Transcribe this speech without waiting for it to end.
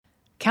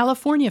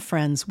California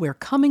friends, we're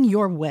coming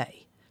your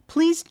way.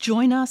 Please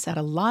join us at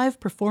a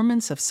live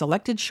performance of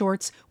selected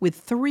shorts with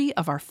 3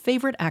 of our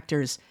favorite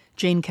actors,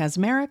 Jane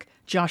Kasmerick,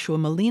 Joshua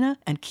Molina,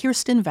 and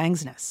Kirsten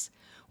Vangsness.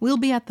 We'll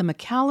be at the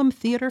McCallum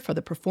Theater for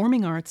the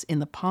Performing Arts in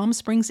the Palm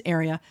Springs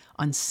area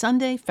on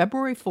Sunday,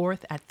 February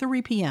 4th at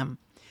 3 p.m.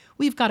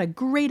 We've got a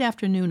great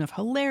afternoon of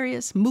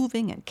hilarious,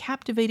 moving, and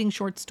captivating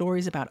short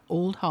stories about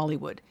old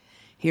Hollywood.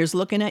 Here's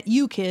looking at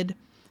you, kid.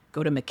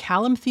 Go to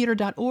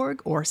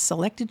McCallumtheater.org or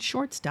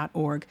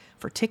selectedshorts.org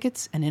for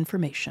tickets and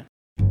information.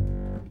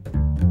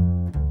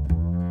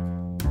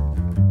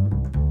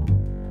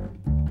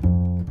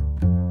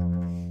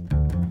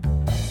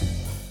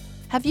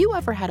 Have you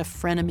ever had a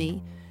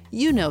frenemy?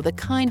 You know, the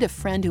kind of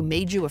friend who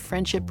made you a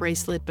friendship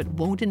bracelet but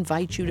won't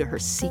invite you to her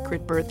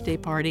secret birthday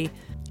party.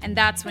 And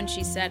that's when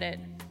she said it.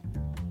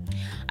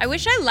 I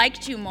wish I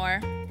liked you more.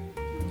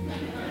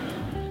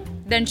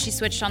 Then she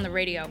switched on the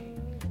radio.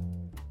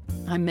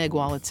 I'm Meg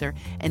Wolitzer,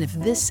 and if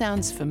this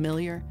sounds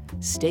familiar,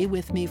 stay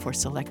with me for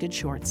Selected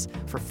Shorts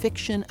for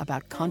fiction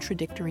about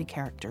contradictory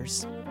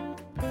characters.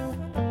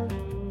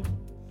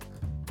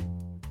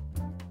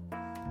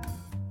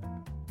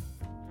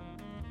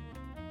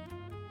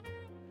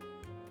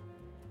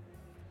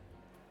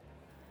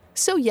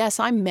 So yes,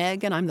 I'm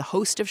Meg, and I'm the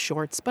host of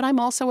Shorts, but I'm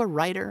also a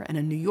writer and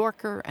a New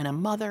Yorker and a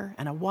mother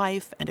and a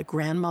wife and a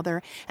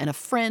grandmother and a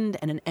friend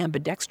and an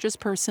ambidextrous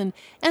person,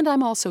 and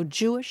I'm also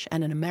Jewish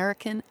and an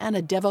American and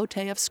a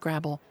devotee of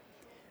Scrabble.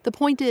 The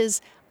point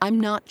is, I'm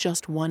not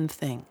just one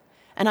thing,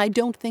 and I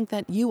don't think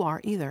that you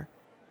are either.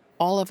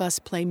 All of us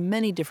play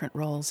many different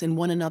roles in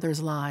one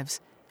another's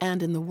lives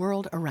and in the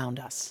world around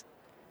us.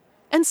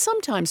 And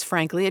sometimes,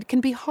 frankly, it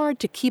can be hard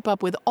to keep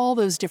up with all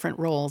those different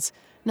roles,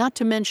 not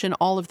to mention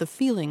all of the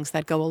feelings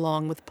that go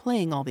along with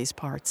playing all these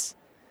parts.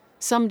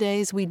 Some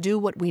days we do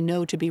what we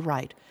know to be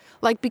right,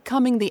 like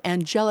becoming the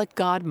angelic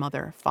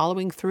godmother,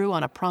 following through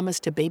on a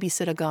promise to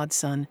babysit a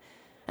godson.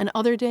 And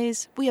other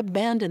days we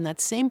abandon that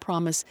same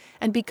promise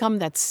and become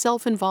that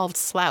self-involved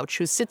slouch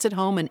who sits at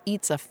home and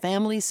eats a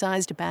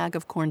family-sized bag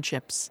of corn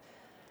chips.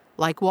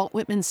 Like Walt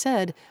Whitman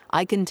said,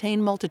 I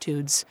contain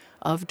multitudes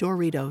of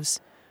Doritos.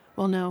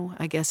 Well, no,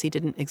 I guess he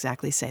didn't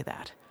exactly say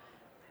that.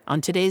 On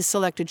today's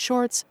Selected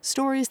Shorts,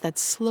 stories that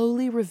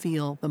slowly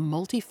reveal the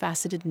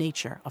multifaceted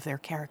nature of their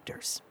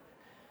characters.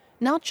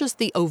 Not just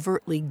the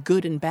overtly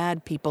good and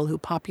bad people who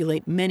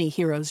populate many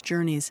heroes'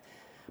 journeys,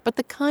 but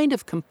the kind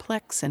of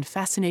complex and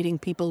fascinating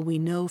people we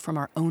know from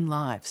our own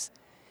lives.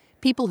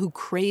 People who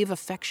crave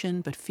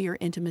affection but fear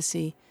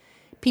intimacy.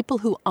 People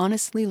who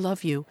honestly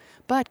love you,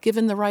 but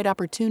given the right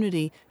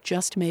opportunity,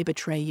 just may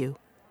betray you.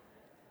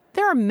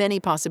 There are many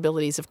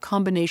possibilities of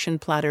combination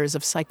platters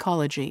of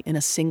psychology in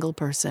a single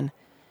person.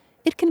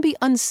 It can be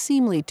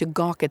unseemly to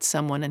gawk at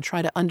someone and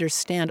try to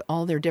understand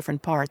all their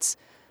different parts,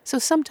 so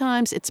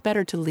sometimes it's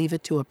better to leave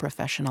it to a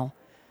professional,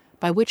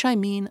 by which I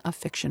mean a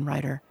fiction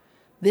writer.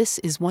 This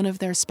is one of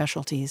their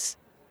specialties.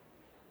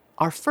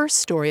 Our first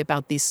story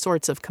about these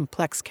sorts of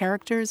complex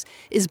characters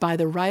is by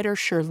the writer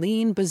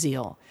Cherline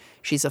Bazile.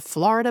 She's a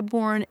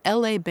Florida-born,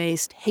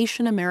 LA-based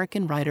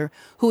Haitian-American writer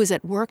who is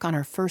at work on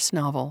her first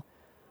novel.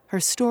 Her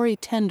story,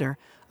 Tender,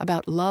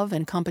 about love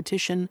and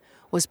competition,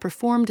 was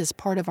performed as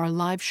part of our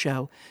live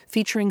show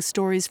featuring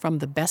stories from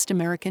the Best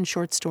American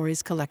Short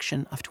Stories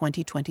collection of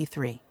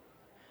 2023.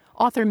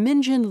 Author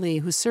Min Jin Lee,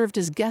 who served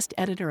as guest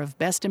editor of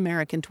Best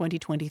American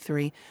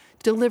 2023,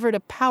 delivered a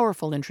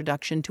powerful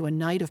introduction to a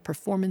night of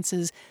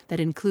performances that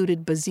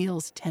included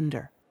Bazile's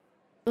Tender.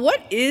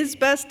 What is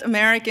Best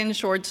American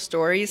Short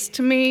Stories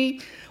to me?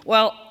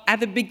 Well,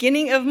 at the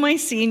beginning of my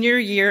senior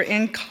year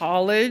in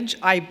college,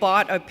 I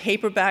bought a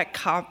paperback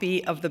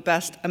copy of the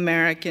Best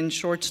American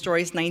Short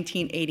Stories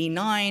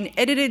 1989,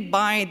 edited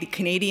by the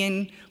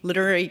Canadian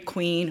literary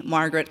queen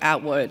Margaret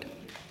Atwood.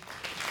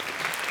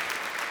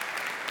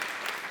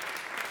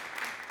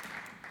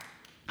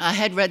 I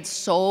had read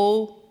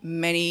so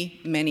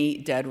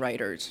many dead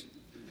writers.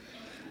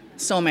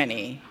 So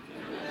many.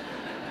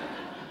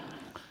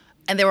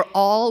 And they were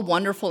all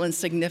wonderful and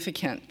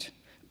significant,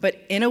 but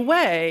in a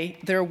way,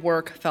 their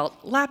work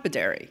felt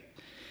lapidary,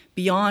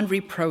 beyond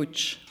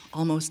reproach,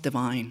 almost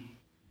divine.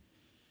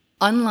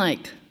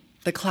 Unlike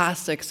the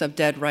classics of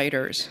dead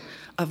writers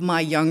of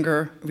my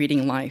younger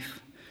reading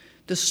life,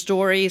 the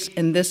stories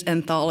in this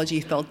anthology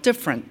felt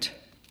different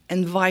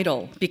and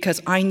vital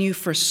because I knew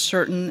for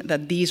certain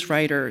that these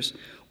writers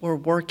were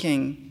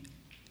working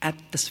at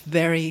this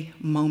very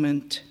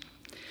moment.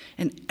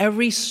 And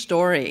every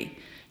story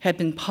had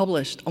been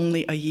published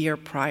only a year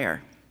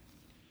prior.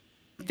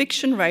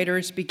 Fiction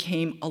writers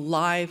became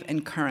alive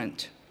and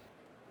current.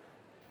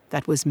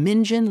 That was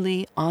Min Jin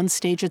Lee on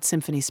stage at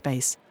Symphony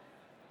Space.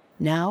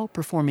 Now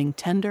performing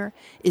Tender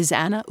is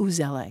Anna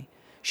Uzele.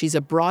 She's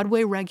a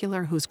Broadway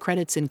regular whose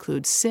credits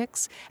include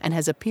Six and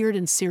has appeared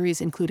in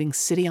series including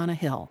City on a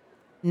Hill.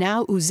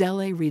 Now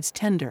Uzele reads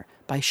Tender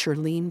by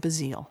Cherline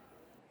Bazile.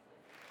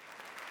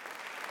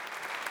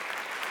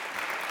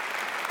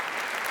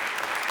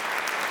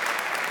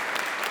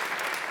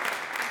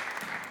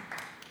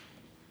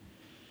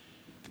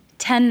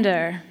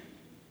 Tender.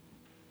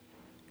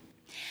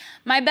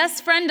 My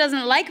best friend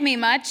doesn't like me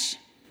much.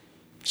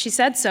 She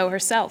said so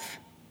herself.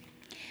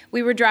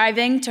 We were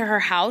driving to her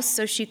house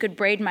so she could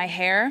braid my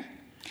hair.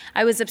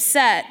 I was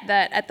upset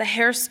that at the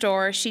hair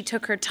store she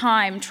took her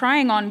time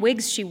trying on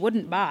wigs she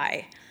wouldn't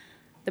buy.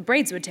 The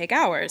braids would take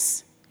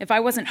hours. If I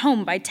wasn't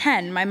home by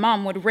 10, my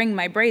mom would wring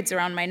my braids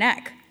around my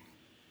neck.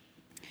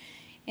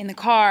 In the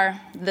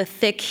car, the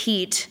thick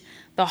heat,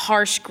 the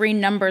harsh green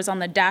numbers on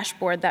the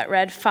dashboard that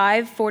read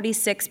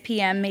 5:46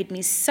 p.m. made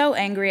me so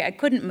angry I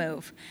couldn't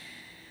move.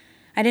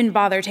 I didn't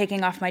bother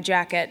taking off my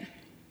jacket.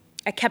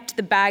 I kept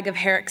the bag of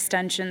hair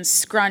extensions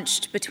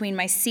scrunched between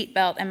my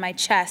seatbelt and my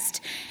chest,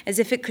 as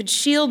if it could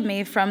shield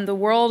me from the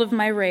world of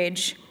my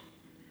rage.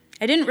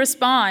 I didn't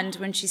respond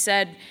when she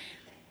said,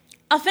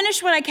 "I'll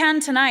finish what I can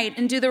tonight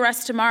and do the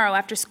rest tomorrow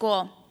after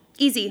school.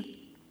 Easy."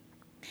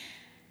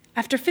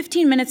 After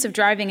 15 minutes of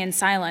driving in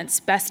silence,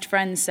 best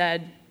friend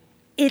said,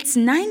 "It's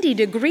 90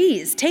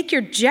 degrees. Take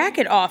your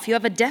jacket off. You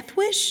have a death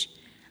wish?"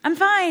 "I'm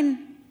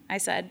fine," I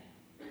said.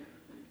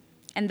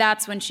 And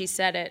that's when she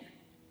said it.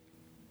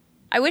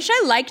 "I wish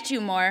I liked you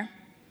more."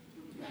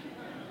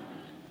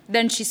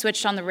 Then she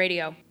switched on the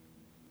radio.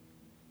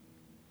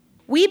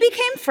 We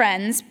became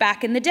friends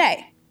back in the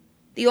day.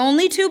 The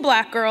only two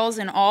black girls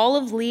in all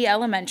of Lee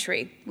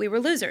Elementary. We were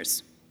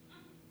losers.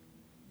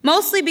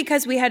 Mostly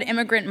because we had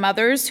immigrant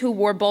mothers who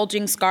wore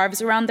bulging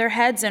scarves around their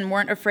heads and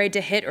weren't afraid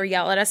to hit or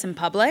yell at us in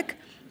public.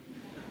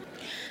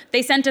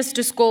 They sent us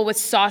to school with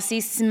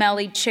saucy,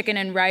 smelly chicken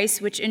and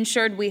rice, which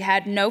ensured we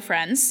had no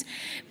friends,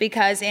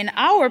 because in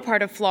our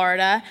part of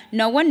Florida,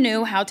 no one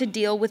knew how to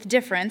deal with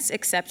difference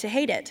except to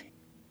hate it.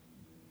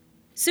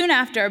 Soon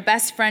after,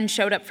 best friend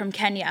showed up from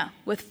Kenya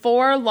with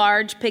 4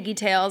 large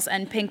pigtails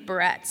and pink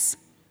barrettes.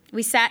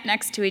 We sat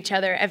next to each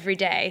other every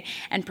day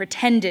and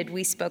pretended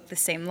we spoke the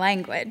same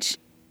language.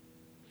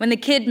 When the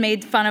kid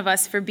made fun of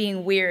us for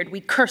being weird,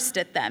 we cursed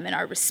at them in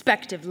our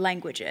respective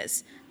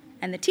languages.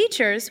 And the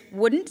teachers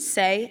wouldn't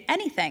say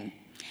anything,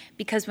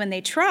 because when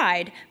they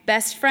tried,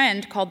 best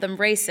friend called them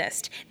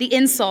racist, the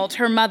insult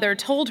her mother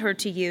told her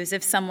to use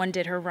if someone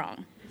did her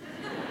wrong.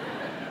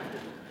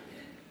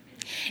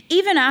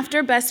 Even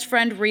after best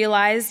friend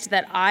realized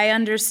that I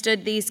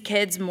understood these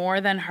kids more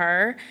than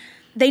her,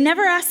 they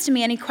never asked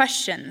me any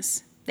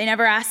questions. They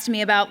never asked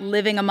me about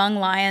living among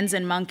lions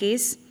and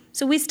monkeys,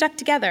 so we stuck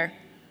together,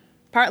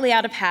 partly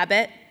out of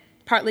habit,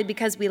 partly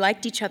because we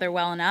liked each other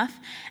well enough,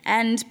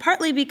 and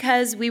partly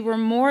because we were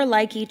more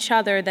like each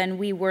other than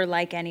we were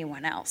like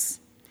anyone else.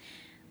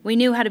 We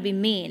knew how to be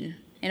mean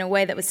in a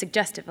way that was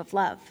suggestive of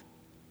love.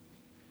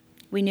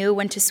 We knew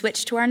when to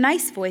switch to our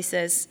nice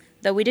voices,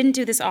 though we didn't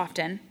do this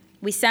often.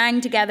 We sang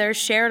together,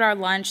 shared our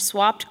lunch,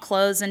 swapped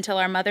clothes until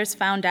our mothers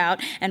found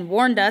out and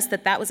warned us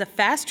that that was a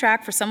fast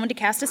track for someone to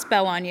cast a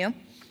spell on you.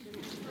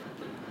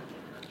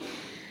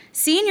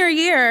 Senior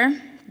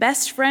year,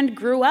 best friend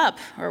grew up,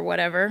 or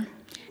whatever,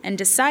 and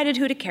decided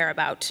who to care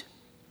about,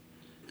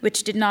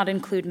 which did not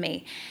include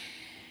me.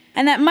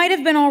 And that might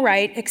have been all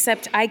right,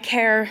 except I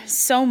care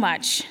so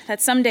much that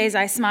some days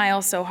I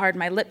smile so hard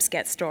my lips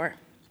get sore.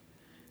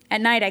 At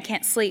night, I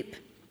can't sleep.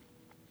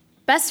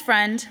 Best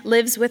friend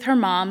lives with her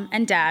mom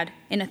and dad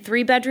in a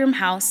 3-bedroom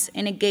house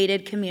in a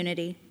gated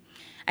community.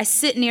 I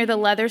sit near the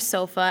leather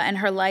sofa and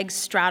her legs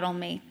straddle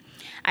me.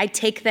 I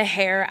take the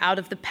hair out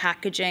of the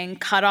packaging,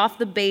 cut off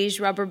the beige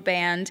rubber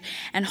band,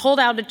 and hold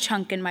out a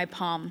chunk in my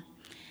palm.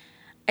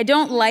 I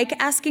don't like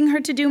asking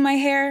her to do my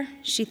hair.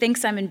 She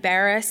thinks I'm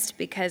embarrassed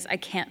because I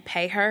can't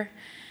pay her.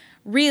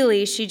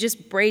 Really, she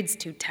just braids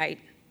too tight.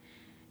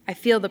 I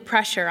feel the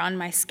pressure on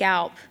my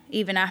scalp,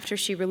 even after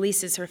she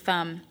releases her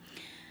thumb.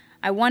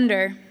 I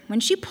wonder, when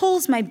she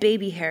pulls my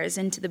baby hairs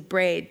into the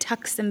braid,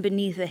 tucks them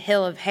beneath a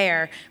hill of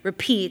hair,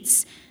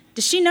 repeats,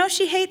 does she know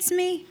she hates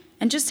me?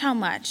 And just how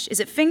much? Is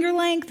it finger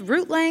length,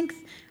 root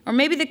length, or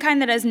maybe the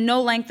kind that has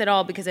no length at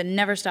all because it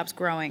never stops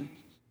growing?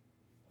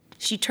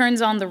 She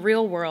turns on The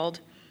Real World,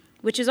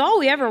 which is all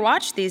we ever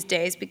watch these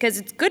days because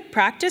it's good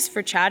practice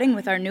for chatting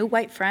with our new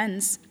white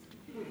friends.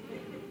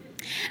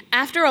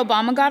 After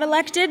Obama got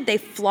elected, they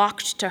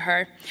flocked to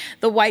her.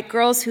 The white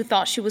girls who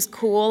thought she was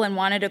cool and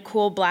wanted a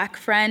cool black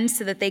friend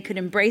so that they could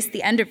embrace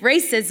the end of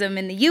racism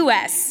in the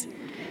US.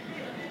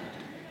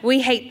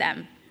 We hate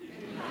them.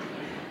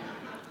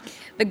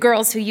 The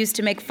girls who used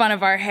to make fun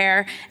of our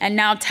hair and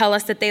now tell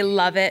us that they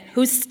love it,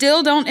 who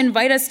still don't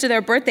invite us to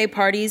their birthday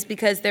parties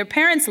because their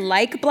parents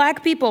like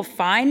black people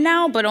fine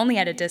now, but only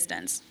at a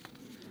distance.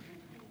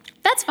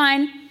 That's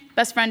fine,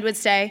 best friend would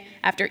say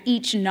after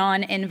each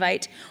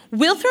non-invite.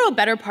 We'll throw a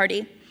better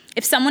party.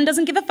 If someone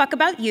doesn't give a fuck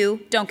about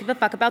you, don't give a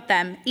fuck about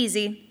them.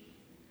 Easy.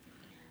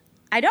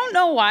 I don't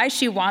know why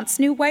she wants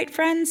new white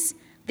friends.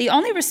 The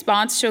only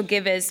response she'll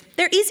give is,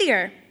 they're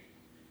easier.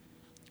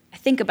 I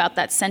think about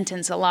that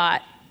sentence a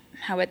lot.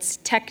 How it's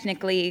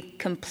technically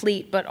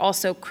complete but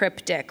also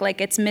cryptic,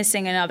 like it's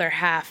missing another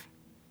half.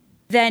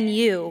 Then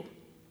you,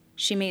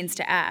 she means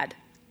to add.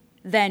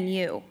 Then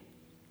you.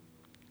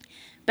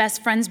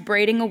 Best friend's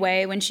braiding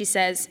away when she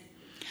says,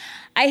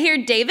 I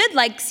hear David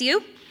likes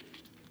you.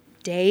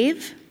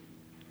 Dave?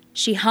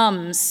 She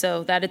hums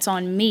so that it's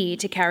on me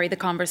to carry the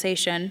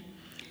conversation.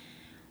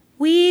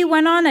 We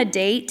went on a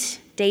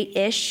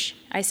date-ish,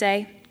 I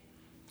say.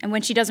 And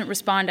when she doesn't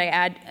respond, I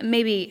add,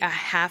 maybe a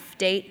half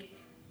date.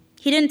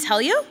 He didn't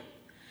tell you?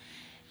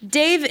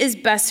 Dave is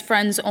best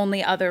friend's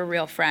only other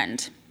real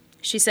friend.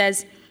 She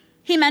says,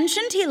 he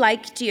mentioned he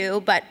liked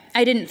you, but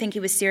I didn't think he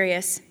was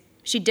serious.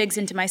 She digs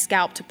into my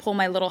scalp to pull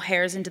my little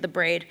hairs into the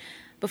braid.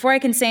 Before I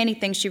can say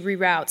anything, she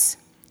reroutes.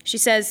 She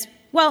says,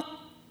 well,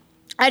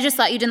 I just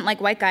thought you didn't like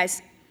white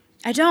guys.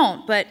 I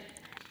don't, but...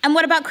 And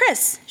what about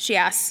Chris? She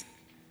asks.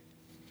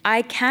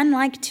 I can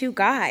like 2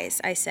 guys,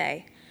 I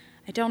say.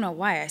 I don't know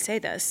why I say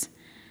this.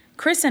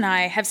 Chris and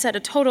I have said a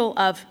total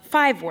of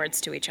 5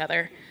 words to each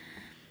other.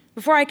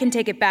 Before I can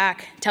take it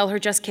back, tell her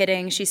just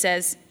kidding, she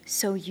says,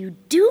 so you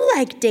do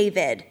like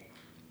David?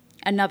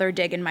 Another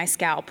dig in my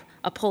scalp,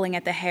 a pulling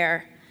at the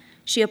hair.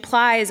 She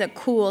applies a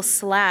cool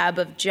slab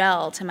of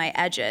gel to my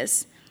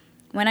edges.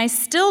 When I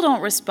still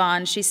don't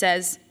respond, she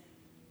says,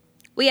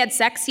 we had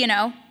sex, you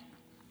know.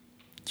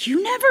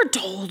 You never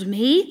told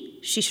me,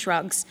 she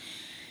shrugs.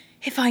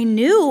 If I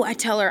knew, I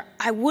tell her,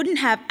 I wouldn't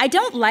have. I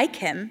don't like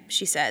him,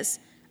 she says.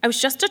 I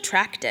was just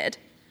attracted.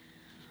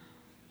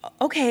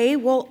 Okay,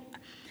 well,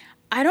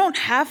 I don't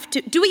have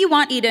to. Do what you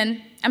want,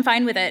 Eden. I'm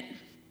fine with it.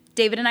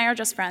 David and I are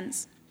just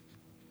friends.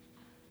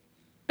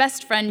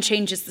 Best friend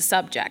changes the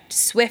subject,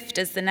 swift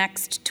as the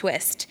next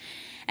twist.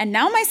 And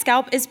now my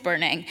scalp is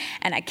burning,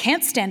 and I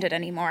can't stand it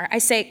anymore. I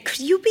say, could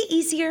you be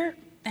easier?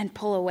 And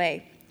pull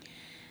away.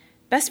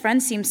 Best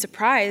friend seems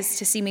surprised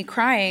to see me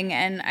crying,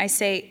 and I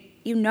say,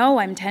 you know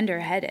I'm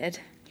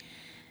tender-headed.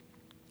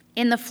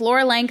 In the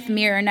floor-length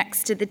mirror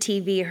next to the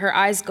TV, her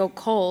eyes go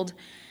cold.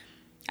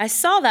 I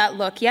saw that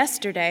look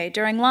yesterday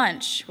during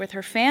lunch with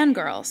her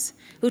fangirls,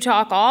 who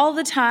talk all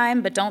the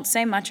time but don't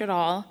say much at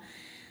all.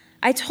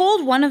 I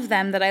told one of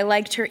them that I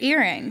liked her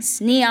earrings,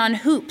 neon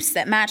hoops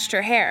that matched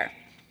her hair.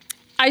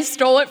 I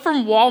stole it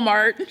from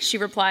Walmart, she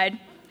replied.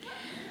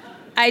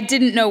 I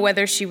didn't know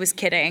whether she was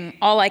kidding.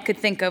 All I could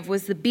think of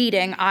was the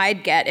beating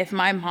I'd get if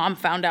my mom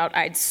found out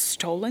I'd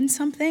stolen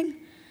something.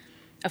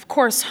 Of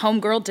course,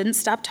 homegirl didn't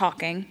stop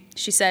talking.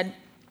 She said,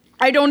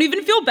 I don't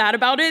even feel bad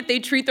about it. They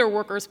treat their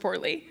workers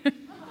poorly.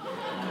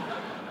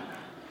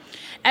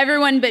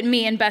 Everyone but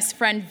me and best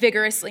friend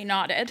vigorously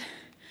nodded.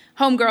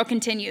 Homegirl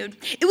continued,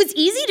 it was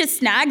easy to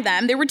snag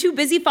them. They were too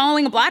busy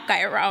following a black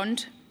guy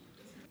around.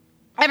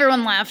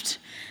 Everyone laughed,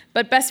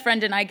 but best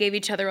friend and I gave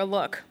each other a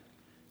look.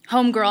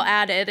 Homegirl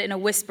added in a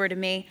whisper to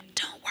me,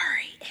 don't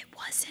worry, it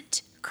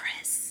wasn't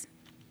Chris.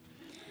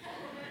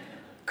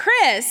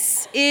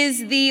 Chris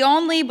is the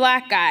only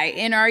black guy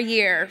in our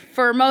year.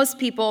 For most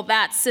people,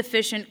 that's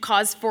sufficient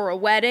cause for a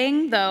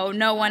wedding, though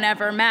no one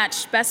ever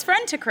matched best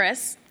friend to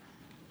Chris.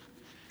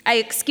 I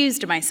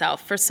excused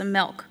myself for some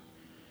milk.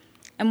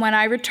 And when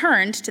I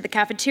returned to the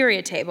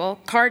cafeteria table,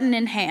 carton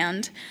in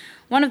hand,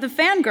 one of the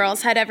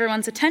fangirls had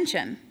everyone's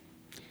attention.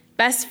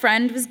 Best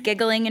friend was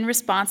giggling in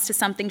response to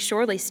something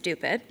surely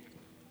stupid.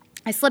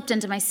 I slipped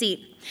into my seat.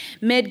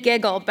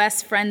 Mid-giggle,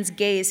 best friend's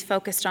gaze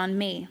focused on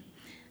me.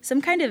 Some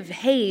kind of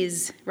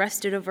haze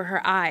rested over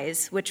her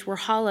eyes, which were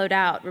hollowed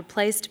out,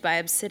 replaced by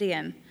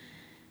obsidian.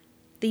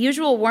 The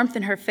usual warmth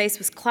in her face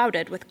was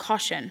clouded with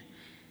caution.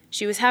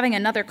 She was having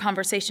another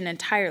conversation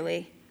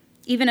entirely.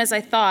 Even as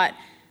I thought,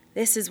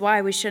 this is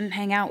why we shouldn't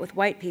hang out with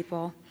white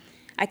people,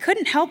 I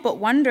couldn't help but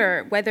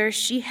wonder whether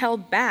she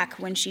held back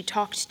when she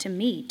talked to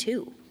me,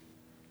 too.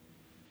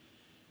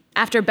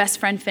 After best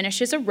friend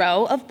finishes a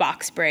row of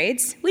box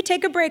braids, we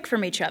take a break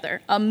from each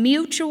other, a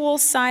mutual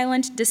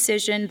silent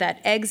decision that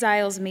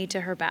exiles me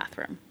to her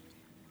bathroom.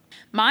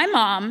 My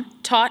mom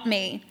taught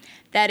me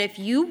that if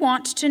you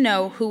want to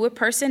know who a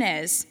person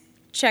is,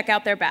 check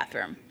out their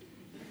bathroom.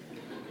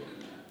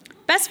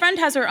 Best friend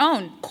has her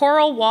own.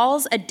 Coral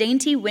walls, a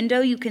dainty window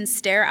you can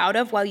stare out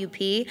of while you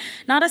pee.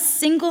 Not a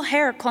single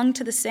hair clung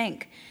to the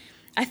sink.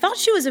 I thought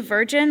she was a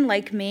virgin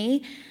like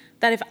me,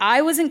 that if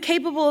I wasn't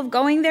capable of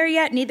going there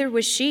yet, neither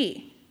was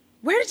she.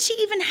 Where did she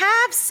even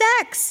have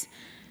sex?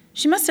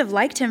 She must have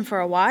liked him for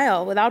a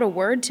while, without a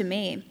word to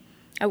me.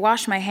 I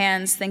washed my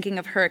hands, thinking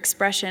of her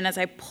expression as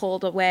I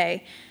pulled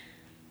away.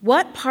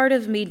 What part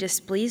of me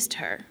displeased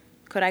her?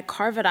 Could I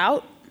carve it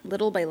out,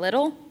 little by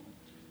little?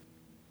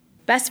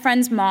 Best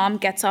friend's mom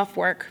gets off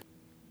work.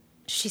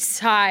 She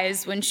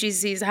sighs when she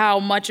sees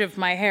how much of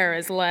my hair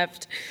is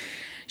left.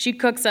 She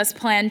cooks us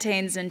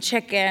plantains and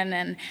chicken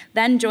and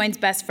then joins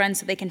best friend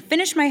so they can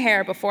finish my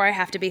hair before I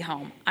have to be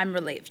home. I'm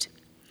relieved.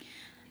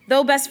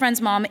 Though best friend's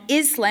mom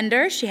is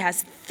slender, she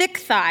has thick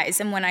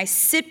thighs, and when I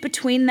sit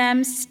between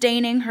them,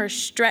 staining her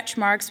stretch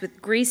marks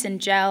with grease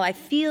and gel, I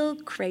feel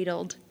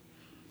cradled.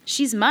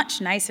 She's much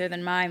nicer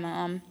than my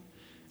mom.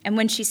 And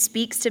when she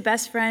speaks to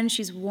best friend,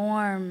 she's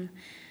warm,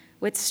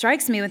 which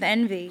strikes me with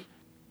envy.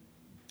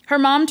 Her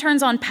mom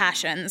turns on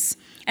Passions,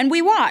 and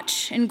we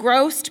watch,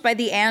 engrossed by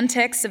the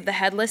antics of the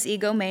headless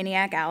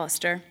egomaniac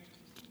Alistair.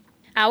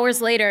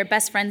 Hours later,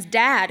 best friend's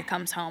dad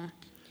comes home.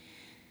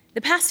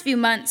 The past few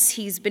months,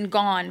 he's been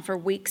gone for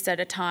weeks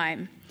at a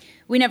time.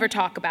 We never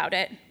talk about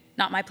it,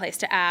 not my place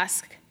to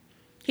ask.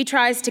 He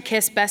tries to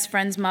kiss best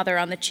friend's mother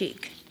on the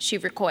cheek. She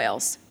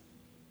recoils.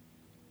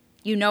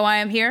 You know I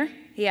am here?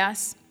 he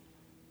asks.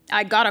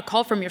 I got a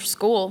call from your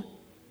school.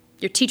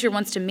 Your teacher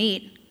wants to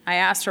meet. I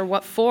asked her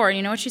what for, and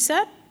you know what she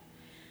said?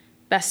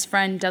 Best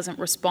friend doesn't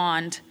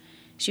respond.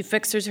 She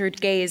fixes her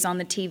gaze on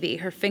the TV.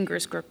 Her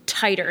fingers grow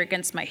tighter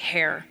against my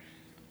hair.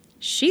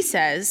 She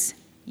says,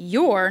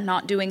 you're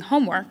not doing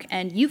homework,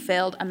 and you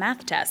failed a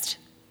math test.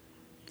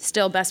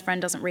 Still, best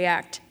friend doesn't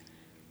react.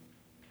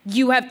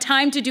 You have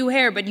time to do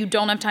hair, but you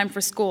don't have time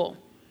for school.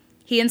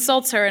 He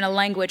insults her in a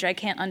language I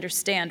can't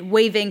understand,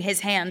 waving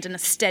his hand in a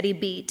steady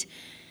beat.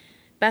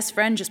 Best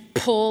friend just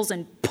pulls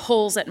and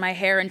pulls at my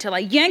hair until I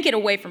yank it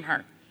away from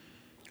her.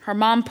 Her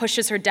mom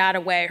pushes her dad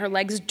away, her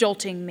legs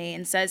jolting me,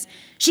 and says,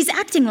 she's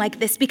acting like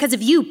this because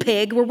of you,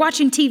 pig. We're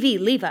watching TV.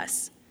 Leave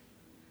us.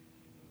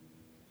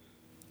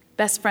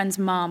 Best friend's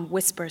mom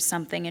whispers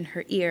something in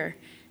her ear,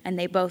 and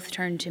they both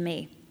turn to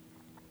me.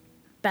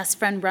 Best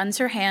friend runs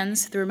her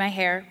hands through my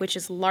hair, which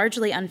is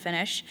largely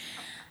unfinished.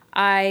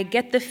 I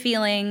get the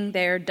feeling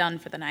they're done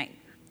for the night,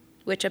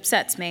 which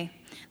upsets me,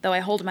 though I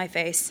hold my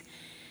face.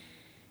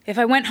 If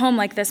I went home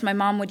like this, my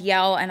mom would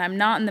yell, and I'm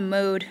not in the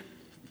mood.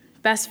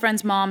 Best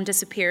friend's mom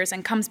disappears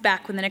and comes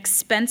back with an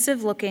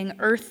expensive-looking,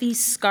 earthy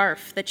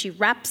scarf that she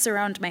wraps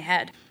around my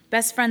head.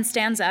 Best friend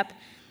stands up,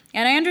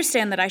 and I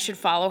understand that I should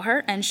follow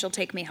her, and she'll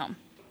take me home.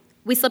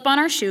 We slip on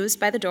our shoes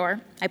by the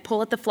door. I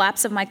pull at the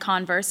flaps of my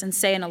Converse and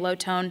say in a low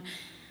tone,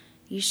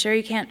 you sure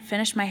you can't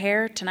finish my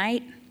hair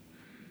tonight?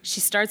 She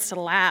starts to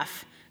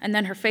laugh, and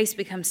then her face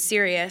becomes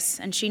serious,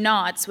 and she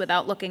nods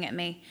without looking at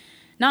me,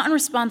 not in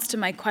response to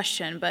my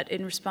question, but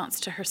in response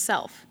to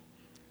herself.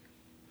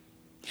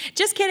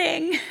 Just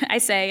kidding, I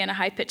say in a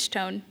high-pitched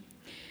tone.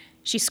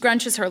 She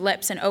scrunches her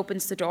lips and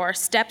opens the door,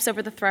 steps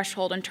over the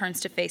threshold, and turns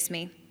to face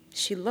me.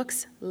 She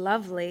looks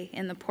lovely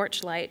in the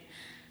porch light,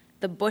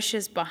 the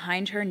bushes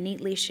behind her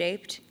neatly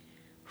shaped.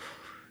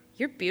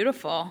 You're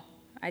beautiful,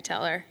 I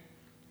tell her.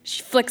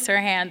 She flicks her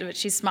hand, but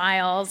she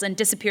smiles and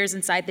disappears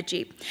inside the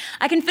Jeep.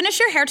 I can finish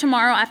your hair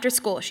tomorrow after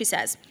school, she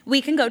says.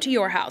 We can go to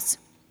your house.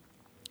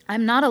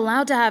 I'm not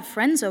allowed to have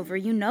friends over,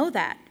 you know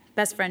that,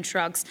 best friend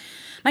shrugs.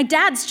 My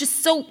dad's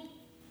just so...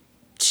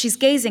 She's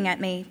gazing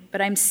at me,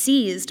 but I'm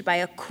seized by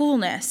a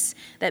coolness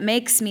that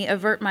makes me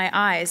avert my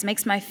eyes,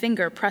 makes my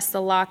finger press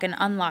the lock and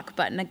unlock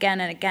button again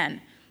and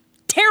again.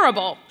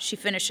 Terrible, she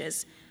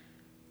finishes.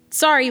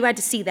 Sorry you had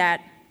to see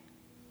that.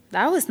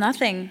 That was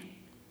nothing.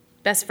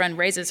 Best friend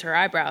raises her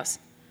eyebrows.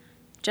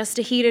 Just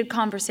a heated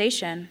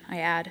conversation, I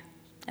add.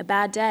 A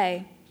bad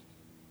day.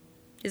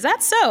 Is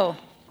that so?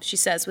 She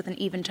says with an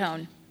even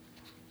tone.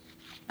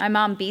 My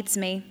mom beats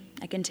me,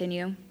 I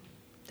continue.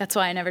 That's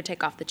why I never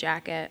take off the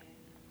jacket.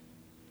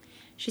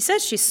 She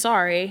says she's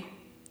sorry,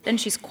 then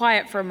she's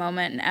quiet for a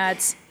moment and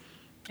adds,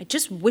 I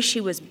just wish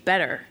he was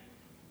better.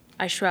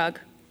 I shrug.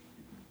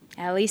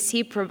 At least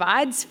he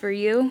provides for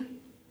you.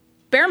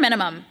 Bare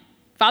minimum.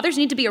 Fathers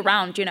need to be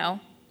around, you know.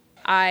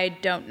 I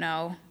don't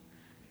know.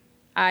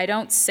 I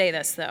don't say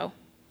this, though.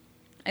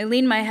 I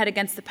lean my head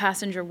against the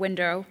passenger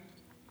window.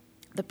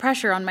 The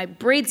pressure on my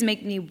braids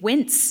make me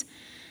wince.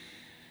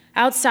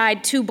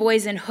 Outside, two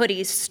boys in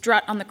hoodies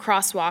strut on the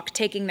crosswalk,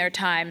 taking their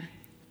time.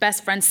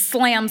 Best friend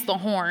slams the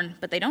horn,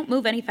 but they don't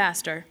move any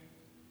faster.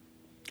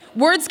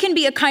 Words can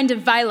be a kind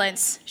of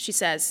violence, she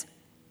says.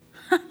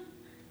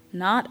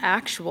 Not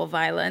actual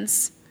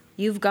violence.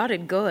 You've got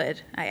it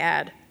good, I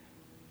add.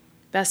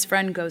 Best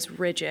friend goes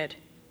rigid,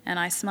 and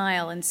I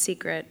smile in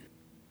secret.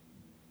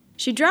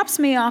 She drops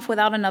me off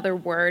without another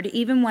word,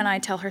 even when I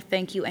tell her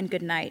thank you and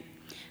good night.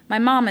 My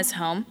mom is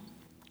home,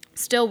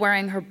 still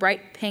wearing her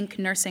bright pink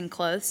nursing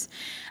clothes.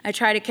 I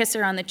try to kiss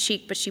her on the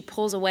cheek, but she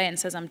pulls away and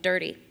says I'm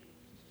dirty.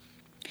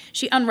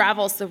 She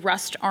unravels the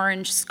rust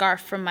orange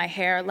scarf from my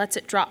hair, lets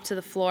it drop to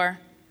the floor.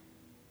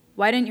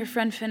 Why didn't your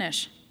friend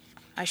finish?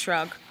 I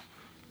shrug.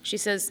 She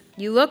says,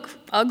 you look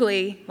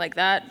ugly like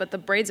that, but the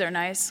braids are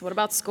nice. What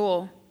about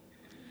school?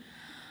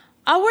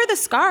 I'll wear the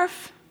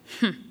scarf,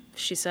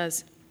 she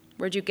says.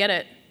 Where'd you get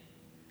it?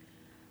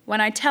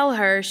 When I tell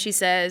her, she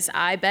says,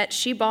 I bet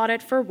she bought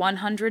it for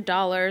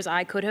 $100.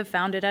 I could have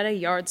found it at a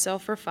yard sale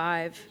for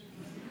 $5.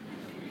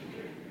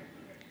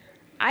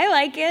 I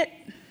like it,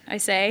 I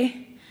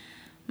say.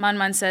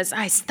 Manman says,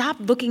 stop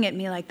looking at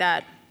me like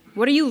that.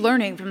 What are you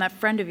learning from that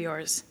friend of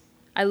yours?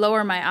 I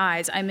lower my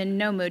eyes. I'm in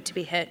no mood to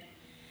be hit.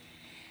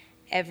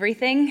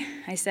 Everything,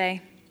 I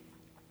say.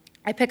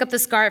 I pick up the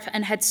scarf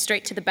and head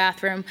straight to the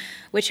bathroom,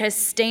 which has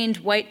stained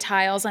white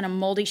tiles and a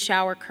moldy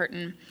shower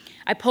curtain.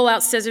 I pull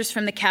out scissors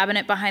from the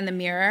cabinet behind the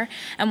mirror,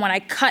 and when I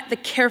cut the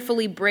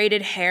carefully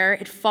braided hair,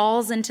 it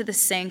falls into the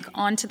sink,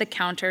 onto the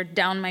counter,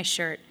 down my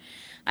shirt.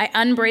 I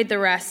unbraid the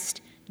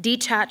rest,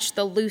 detach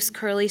the loose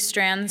curly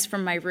strands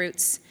from my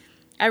roots.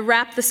 I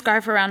wrap the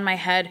scarf around my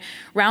head,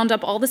 round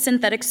up all the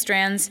synthetic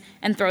strands,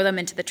 and throw them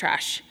into the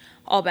trash.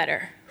 All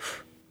better.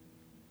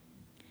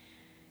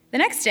 The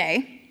next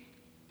day,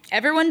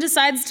 everyone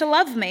decides to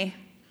love me.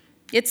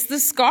 It's the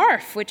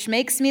scarf, which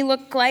makes me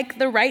look like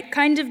the right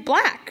kind of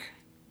black.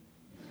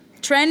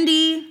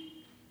 Trendy,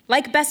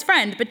 like best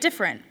friend, but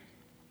different.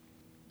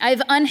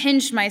 I've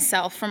unhinged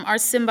myself from our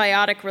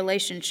symbiotic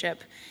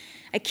relationship.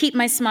 I keep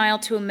my smile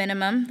to a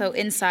minimum, though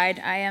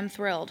inside I am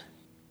thrilled.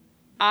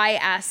 I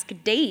ask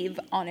Dave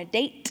on a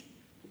date.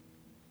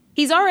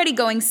 He's already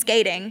going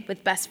skating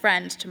with best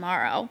friend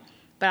tomorrow,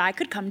 but I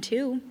could come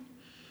too.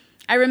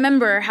 I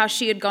remember how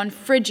she had gone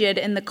frigid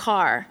in the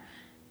car,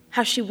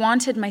 how she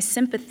wanted my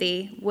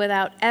sympathy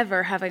without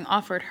ever having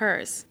offered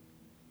hers.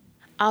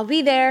 I'll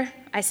be there,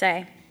 I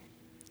say.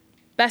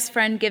 Best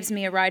friend gives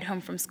me a ride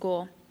home from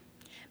school.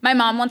 My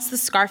mom wants the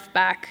scarf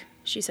back,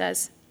 she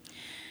says.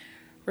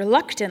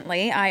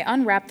 Reluctantly, I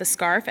unwrap the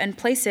scarf and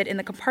place it in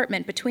the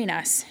compartment between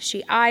us.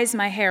 She eyes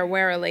my hair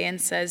warily and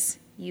says,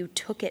 "You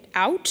took it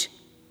out?"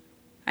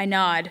 I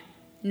nod,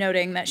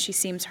 noting that she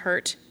seems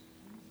hurt.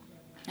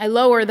 I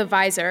lower the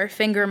visor,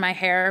 finger my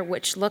hair,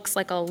 which looks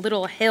like a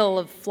little hill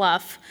of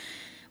fluff.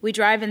 We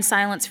drive in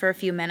silence for a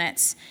few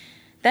minutes.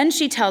 Then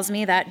she tells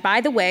me that,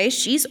 by the way,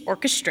 she's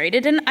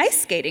orchestrated an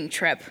ice skating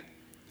trip.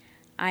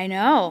 I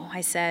know, I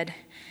said.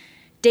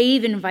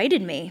 Dave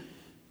invited me.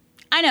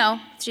 I know,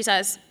 she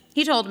says.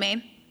 He told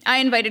me. I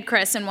invited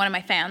Chris and one of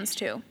my fans,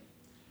 too.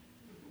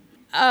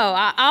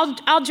 Oh,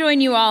 I'll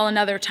join you all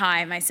another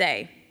time, I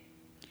say.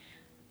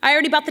 I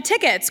already bought the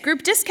tickets,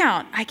 group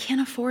discount. I can't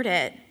afford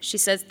it, she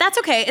says. That's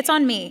okay, it's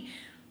on me.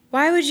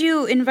 Why would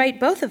you invite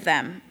both of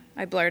them?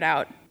 I blurt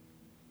out.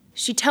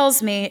 She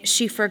tells me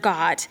she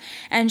forgot,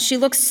 and she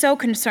looks so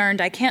concerned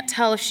I can't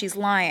tell if she's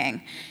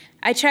lying.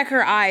 I check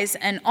her eyes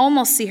and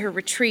almost see her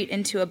retreat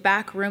into a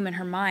back room in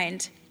her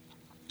mind.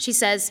 She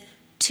says,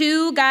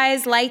 2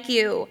 guys like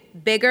you,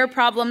 bigger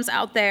problems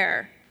out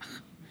there.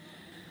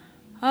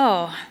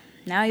 Oh,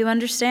 now you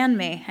understand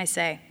me, I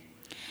say.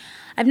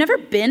 I've never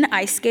been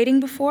ice skating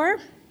before.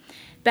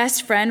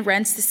 Best friend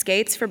rents the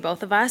skates for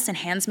both of us and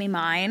hands me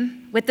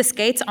mine. With the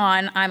skates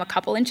on, I'm a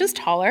couple inches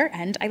taller,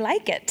 and I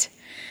like it.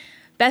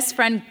 Best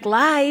friend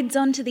glides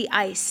onto the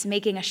ice,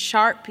 making a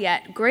sharp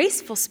yet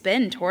graceful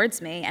spin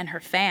towards me and her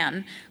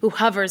fan, who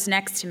hovers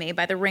next to me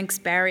by the rink's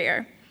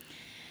barrier.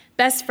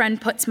 Best friend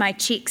puts my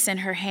cheeks in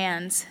her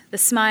hands, the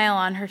smile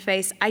on her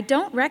face. I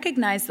don't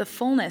recognize the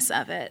fullness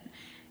of it.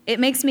 It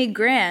makes me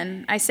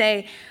grin. I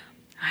say,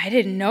 I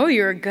didn't know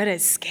you were good at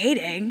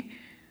skating.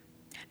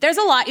 There's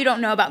a lot you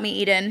don't know about me,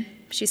 Eden,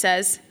 she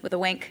says with a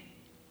wink.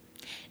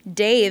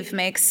 Dave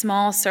makes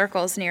small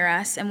circles near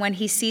us, and when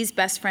he sees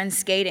best friend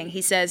skating,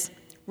 he says,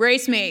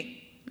 race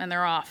me, and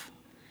they're off.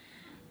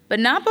 But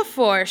not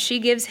before she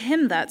gives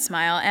him that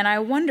smile, and I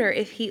wonder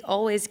if he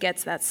always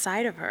gets that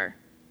side of her.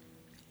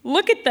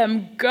 Look at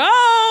them go,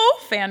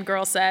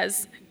 fangirl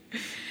says.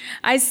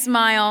 I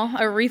smile,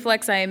 a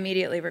reflex I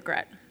immediately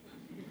regret.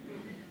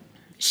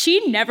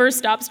 She never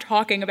stops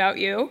talking about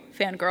you,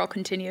 fangirl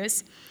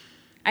continues.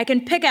 I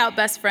can pick out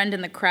best friend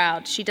in the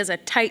crowd. She does a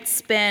tight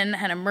spin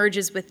and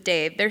emerges with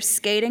Dave. They're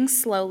skating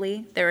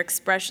slowly, their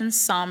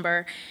expressions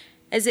somber,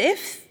 as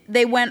if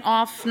they went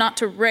off not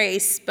to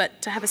race,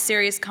 but to have a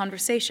serious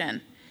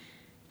conversation.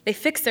 They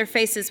fix their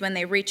faces when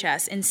they reach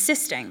us,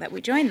 insisting that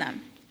we join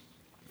them.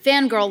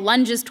 Fangirl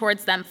lunges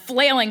towards them,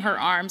 flailing her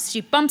arms.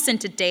 She bumps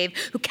into Dave,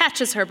 who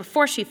catches her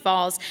before she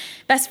falls.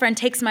 Best friend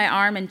takes my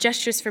arm and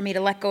gestures for me to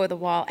let go of the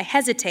wall. I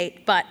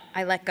hesitate, but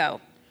I let go.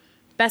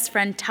 Best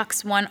friend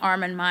tucks one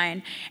arm in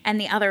mine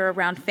and the other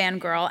around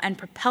Fangirl and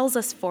propels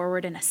us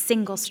forward in a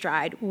single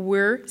stride.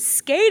 We're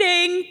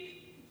skating-ish.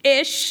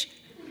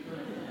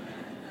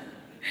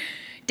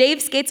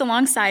 Dave skates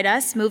alongside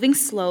us, moving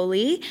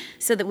slowly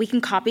so that we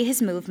can copy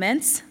his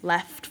movements.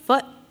 Left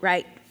foot,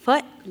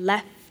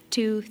 left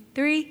 2,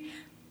 3,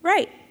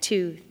 right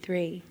 2,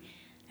 3.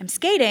 I'm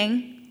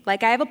skating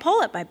like I have a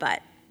pole at my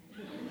butt.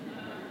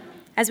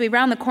 As we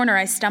round the corner,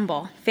 I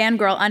stumble.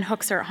 Fangirl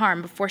unhooks her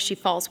arm before she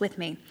falls with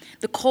me.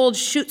 The cold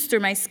shoots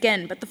through my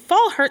skin, but the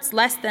fall hurts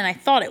less than I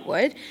thought it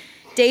would.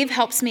 Dave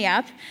helps me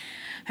up.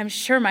 I'm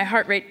sure my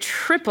heart rate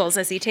triples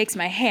as he takes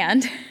my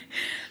hand.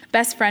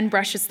 Best friend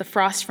brushes the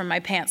frost from my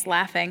pants,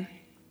 laughing.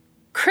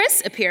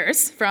 Chris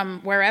appears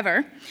from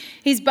wherever.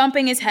 He's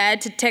bumping his head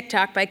to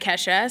TikTok by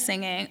Kesha,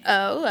 singing,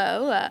 oh,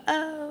 oh, oh,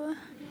 oh.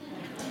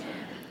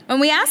 When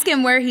we ask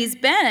him where he's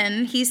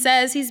been, he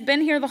says he's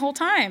been here the whole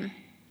time.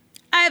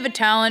 I have a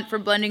talent for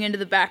blending into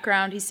the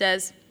background, he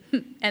says,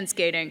 and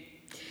skating.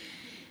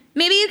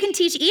 Maybe you can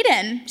teach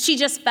Eden. She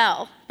just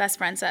fell, best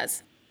friend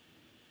says.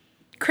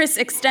 Chris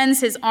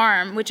extends his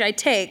arm, which I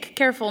take,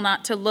 careful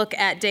not to look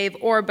at Dave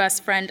or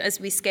best friend as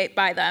we skate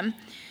by them.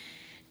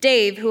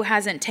 Dave, who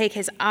hasn't taken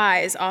his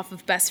eyes off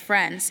of best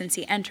friend since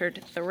he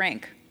entered the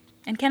rink.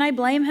 And can I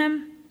blame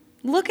him?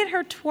 Look at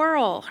her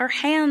twirl. Her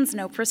hands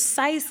know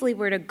precisely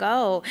where to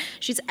go.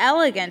 She's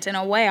elegant in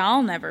a way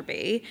I'll never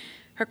be.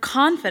 Her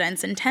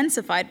confidence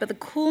intensified by the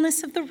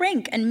coolness of the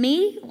rink. And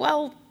me,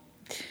 well,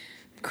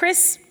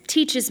 Chris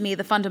teaches me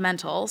the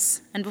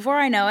fundamentals. And before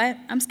I know it,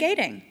 I'm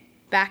skating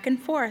back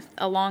and forth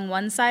along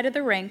one side of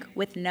the rink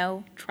with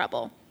no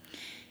trouble.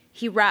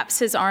 He wraps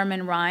his arm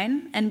in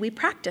mine, and we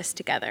practice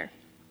together.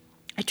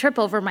 I trip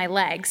over my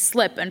legs,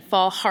 slip, and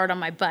fall hard on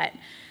my butt.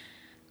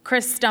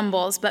 Chris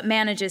stumbles, but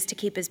manages to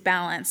keep his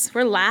balance.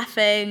 We're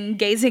laughing,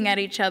 gazing at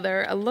each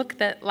other, a look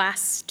that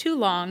lasts too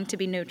long to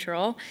be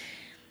neutral.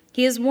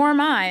 He has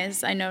warm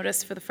eyes, I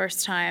notice for the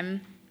first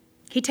time.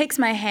 He takes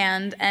my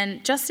hand,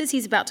 and just as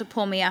he's about to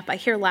pull me up, I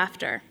hear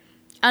laughter.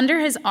 Under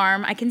his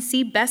arm, I can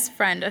see best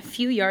friend a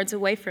few yards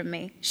away from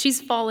me.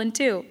 She's fallen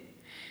too.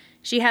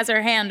 She has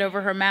her hand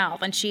over her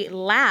mouth, and she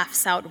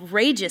laughs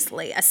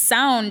outrageously, a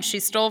sound she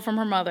stole from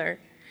her mother.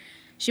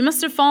 She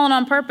must have fallen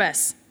on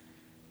purpose.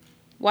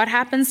 What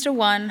happens to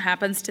one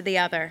happens to the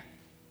other,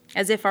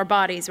 as if our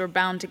bodies were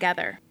bound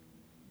together.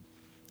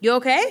 You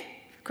okay?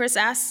 Chris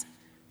asks.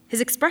 His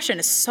expression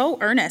is so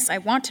earnest, I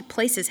want to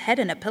place his head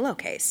in a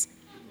pillowcase.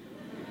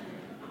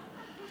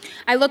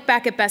 I look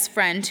back at best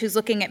friend, who's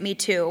looking at me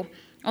too,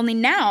 only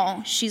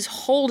now she's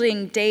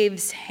holding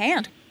Dave's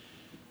hand.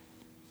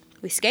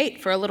 We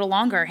skate for a little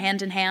longer,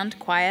 hand in hand,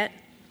 quiet.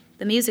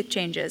 The music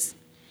changes.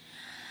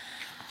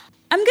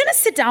 I'm gonna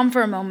sit down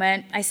for a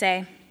moment, I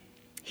say.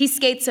 He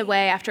skates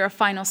away after a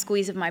final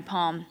squeeze of my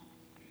palm.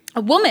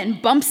 A woman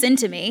bumps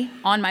into me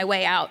on my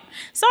way out.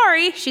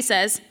 Sorry, she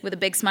says with a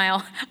big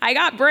smile. I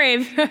got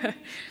brave.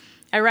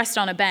 I rest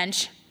on a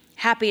bench,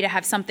 happy to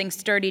have something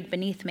sturdy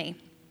beneath me.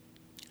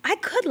 I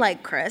could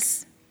like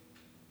Chris.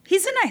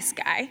 He's a nice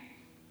guy.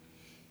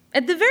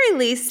 At the very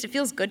least, it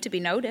feels good to be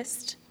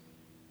noticed.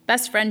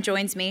 Best friend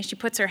joins me. She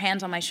puts her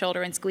hand on my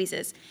shoulder and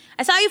squeezes.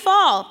 I saw you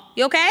fall.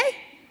 You okay?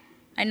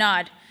 I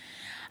nod.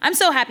 I'm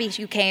so happy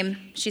you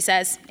came, she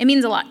says. It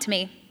means a lot to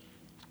me.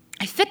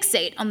 I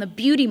fixate on the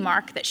beauty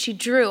mark that she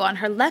drew on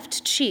her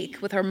left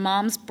cheek with her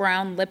mom's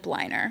brown lip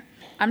liner.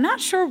 I'm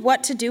not sure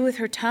what to do with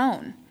her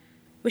tone.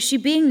 Was she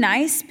being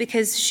nice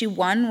because she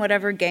won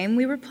whatever game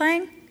we were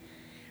playing?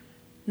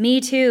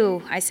 Me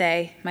too, I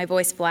say, my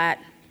voice flat.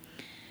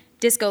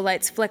 Disco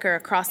lights flicker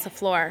across the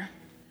floor.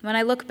 When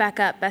I look back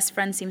up, best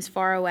friend seems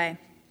far away.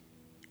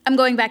 I'm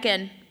going back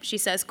in, she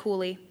says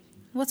coolly.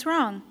 What's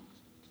wrong?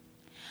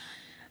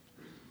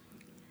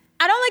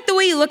 I don't like the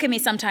way you look at me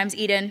sometimes,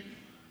 Eden.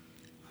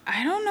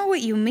 I don't know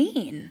what you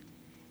mean.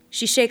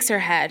 She shakes her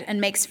head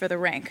and makes for the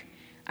rink.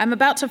 I'm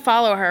about to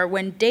follow her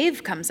when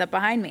Dave comes up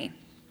behind me.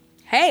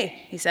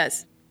 Hey, he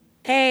says.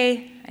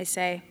 Hey, I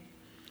say.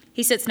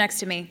 He sits next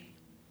to me.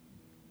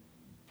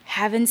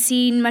 Haven't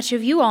seen much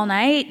of you all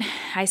night,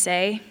 I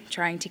say,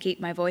 trying to keep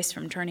my voice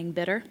from turning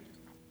bitter.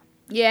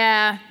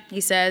 Yeah, he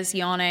says,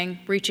 yawning,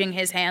 reaching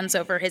his hands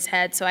over his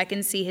head so I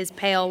can see his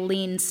pale,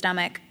 lean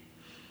stomach.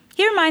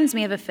 He reminds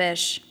me of a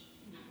fish.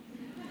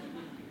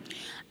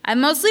 I've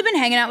mostly been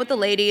hanging out with the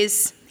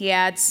ladies, he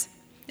adds.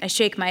 I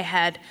shake my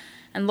head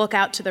and look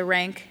out to the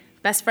rink.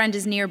 Best friend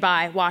is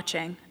nearby,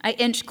 watching. I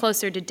inch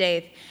closer to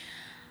Dave.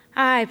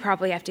 I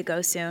probably have to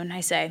go soon,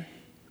 I say.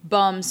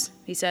 Bums,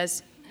 he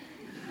says.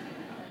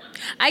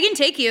 I can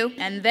take you.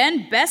 And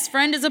then best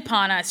friend is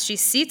upon us. She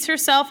seats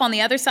herself on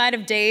the other side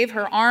of Dave,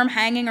 her arm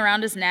hanging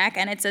around his neck,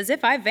 and it's as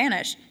if I've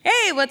vanished.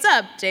 Hey, what's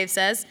up? Dave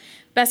says.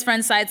 Best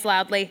friend sighs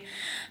loudly.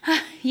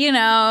 You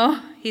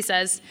know, he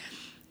says.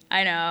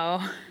 I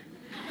know.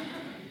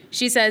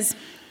 She says,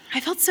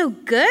 I felt so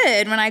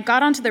good when I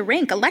got onto the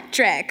rink,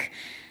 electric.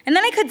 And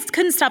then I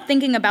couldn't stop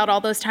thinking about all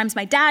those times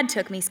my dad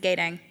took me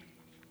skating.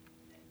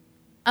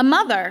 A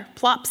mother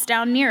plops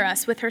down near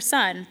us with her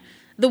son,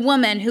 the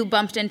woman who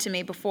bumped into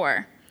me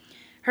before.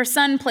 Her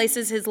son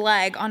places his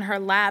leg on her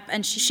lap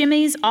and she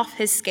shimmies off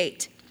his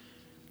skate.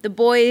 The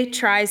boy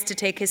tries to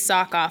take his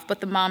sock off,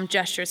 but the mom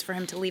gestures for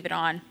him to leave it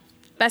on.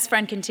 Best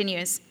friend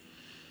continues.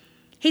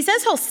 He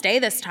says he'll stay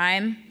this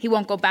time. He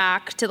won't go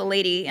back to the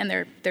lady and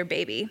their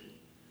baby.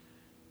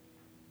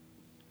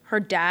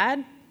 Her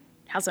dad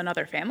has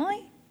another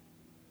family?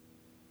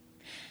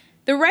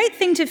 The right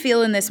thing to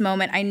feel in this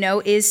moment, I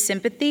know, is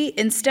sympathy.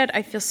 Instead,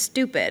 I feel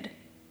stupid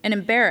and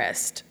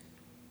embarrassed.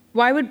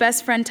 Why would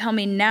best friend tell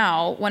me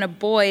now when a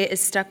boy is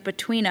stuck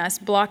between us,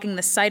 blocking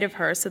the sight of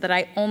her so that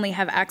I only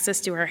have access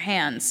to her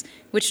hands,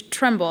 which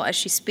tremble as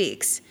she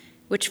speaks,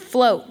 which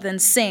float, then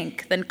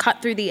sink, then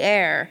cut through the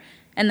air,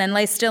 and then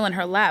lay still in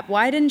her lap?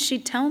 Why didn't she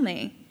tell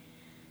me?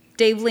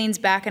 Dave leans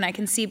back and I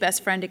can see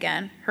best friend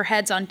again. Her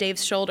head's on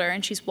Dave's shoulder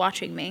and she's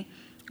watching me.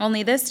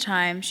 Only this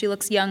time she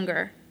looks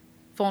younger,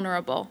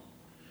 vulnerable.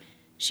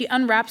 She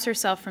unwraps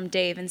herself from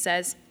Dave and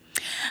says,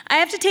 I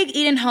have to take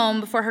Eden home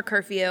before her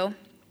curfew.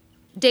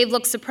 Dave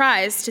looks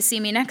surprised to see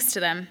me next to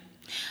them.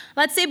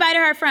 Let's say bye to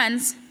our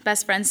friends,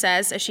 best friend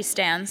says as she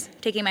stands,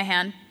 taking my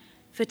hand.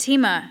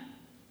 Fatima,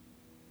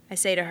 I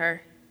say to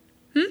her.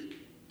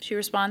 She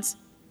responds,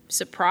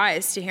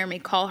 surprised to hear me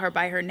call her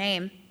by her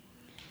name.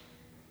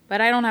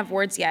 But I don't have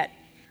words yet.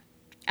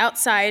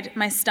 Outside,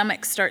 my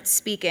stomach starts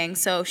speaking,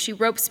 so she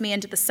ropes me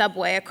into the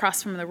subway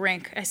across from the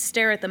rink. I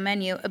stare at the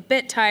menu, a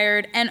bit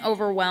tired and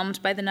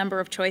overwhelmed by the number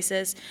of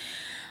choices.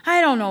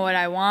 I don't know what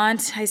I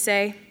want, I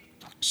say.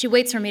 She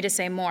waits for me to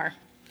say more.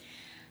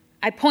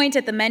 I point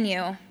at the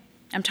menu.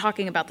 I'm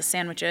talking about the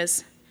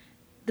sandwiches.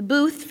 The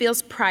booth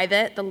feels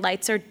private. The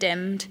lights are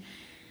dimmed.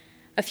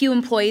 A few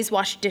employees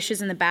wash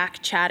dishes in the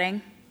back,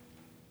 chatting.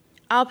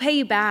 I'll pay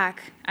you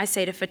back, I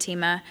say to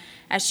Fatima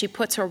as she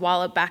puts her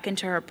wallet back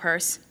into her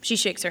purse. She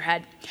shakes her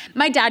head.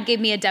 My dad gave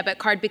me a debit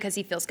card because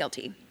he feels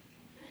guilty.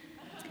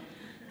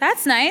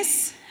 That's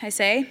nice, I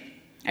say.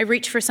 I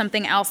reach for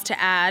something else to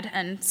add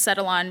and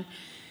settle on,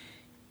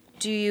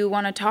 do you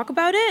want to talk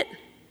about it?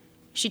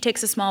 She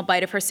takes a small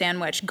bite of her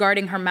sandwich,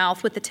 guarding her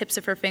mouth with the tips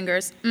of her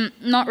fingers.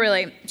 Not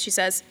really, she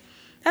says.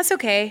 That's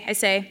okay, I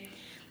say.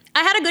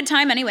 I had a good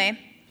time anyway.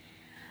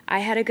 I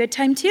had a good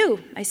time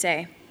too, I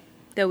say,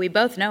 though we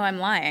both know I'm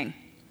lying.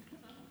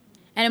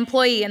 An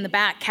employee in the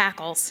back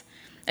cackles.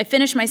 I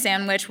finish my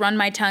sandwich, run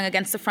my tongue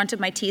against the front of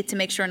my teeth to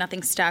make sure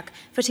nothing's stuck.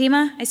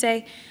 Fatima, I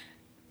say,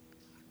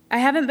 I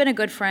haven't been a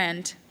good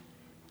friend.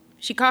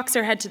 She cocks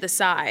her head to the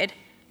side,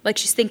 like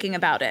she's thinking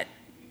about it.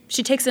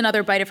 She takes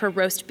another bite of her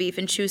roast beef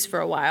and chews for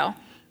a while.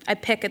 I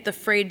pick at the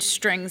frayed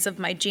strings of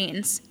my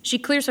jeans. She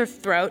clears her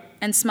throat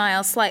and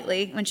smiles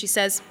slightly when she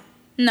says,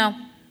 no,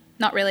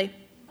 not really.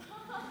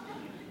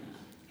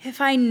 If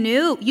I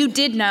knew, you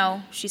did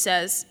know, she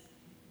says.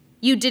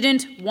 You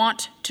didn't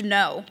want to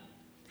know.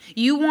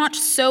 You want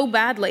so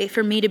badly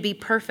for me to be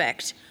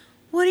perfect.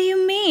 What do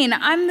you mean?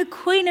 I'm the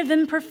queen of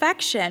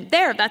imperfection.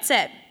 There, that's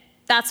it.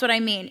 That's what I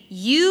mean.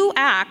 You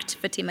act,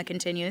 Fatima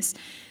continues,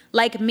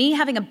 like me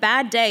having a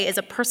bad day is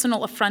a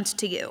personal affront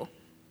to you.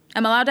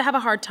 I'm allowed to have a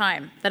hard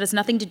time. That has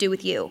nothing to do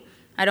with you.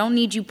 I don't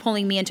need you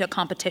pulling me into a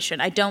competition.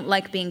 I don't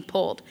like being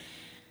pulled.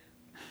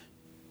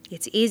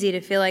 It's easy to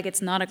feel like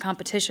it's not a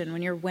competition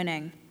when you're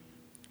winning.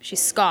 She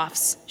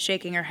scoffs,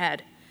 shaking her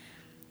head.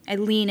 I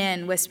lean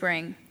in,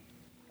 whispering,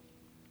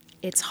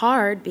 it's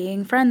hard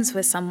being friends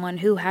with someone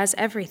who has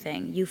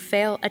everything. You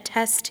fail a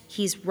test,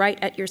 he's right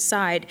at your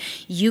side.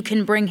 You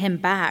can bring him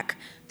back.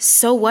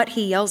 So what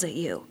he yells at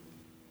you?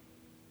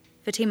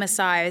 Fatima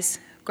sighs,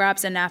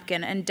 grabs a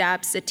napkin, and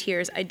dabs the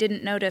tears I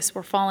didn't notice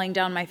were falling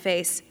down my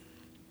face.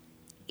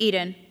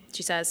 Eden,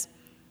 she says,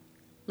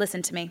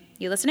 listen to me.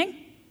 You listening?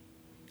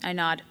 I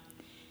nod.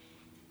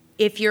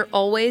 If you're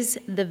always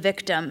the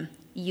victim,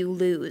 you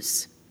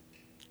lose.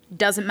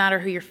 Doesn't matter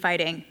who you're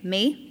fighting.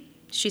 Me?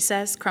 She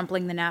says,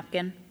 crumpling the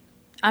napkin.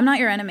 I'm not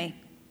your enemy.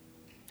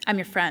 I'm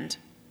your friend.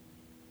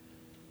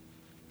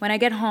 When I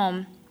get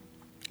home,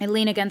 I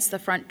lean against the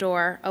front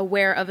door,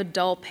 aware of a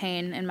dull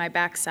pain in my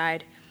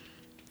backside.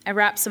 I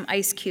wrap some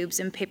ice cubes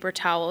in paper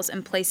towels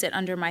and place it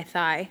under my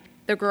thigh.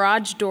 The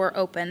garage door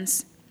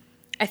opens.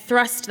 I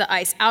thrust the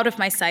ice out of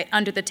my sight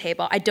under the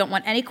table. I don't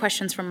want any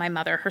questions from my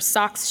mother. Her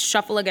socks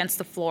shuffle against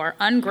the floor,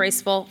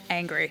 ungraceful,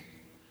 angry.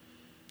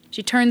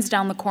 She turns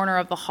down the corner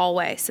of the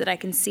hallway so that I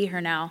can see her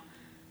now.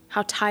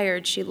 How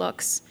tired she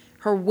looks,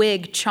 her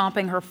wig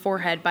chomping her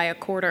forehead by a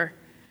quarter.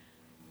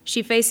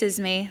 She faces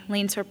me,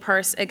 leans her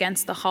purse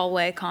against the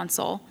hallway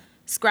console,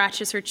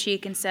 scratches her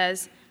cheek and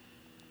says,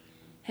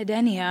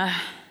 Edenia,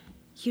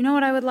 you know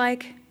what I would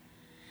like?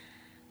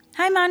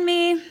 Hi,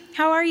 Manmi.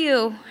 How are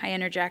you? I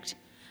interject.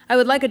 I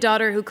would like a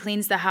daughter who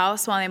cleans the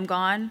house while I'm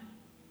gone.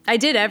 I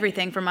did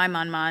everything for my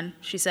Manman,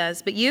 she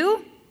says. But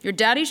you? Your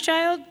daddy's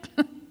child?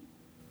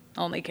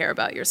 Only care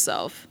about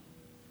yourself.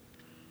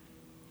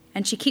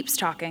 And she keeps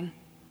talking,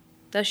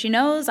 though she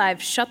knows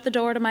I've shut the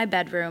door to my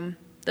bedroom,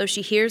 though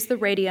she hears the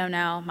radio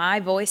now, my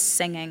voice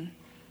singing.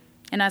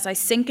 And as I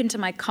sink into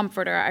my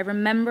comforter, I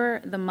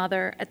remember the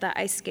mother at the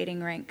ice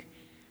skating rink.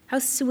 How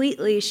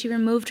sweetly she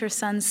removed her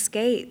son's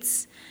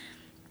skates.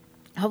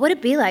 What would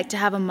it be like to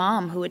have a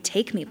mom who would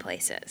take me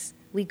places?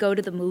 We'd go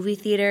to the movie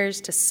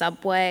theaters, to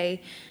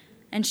Subway,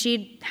 and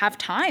she'd have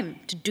time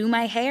to do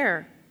my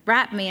hair,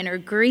 wrap me in her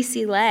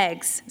greasy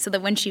legs so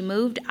that when she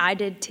moved, I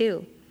did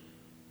too.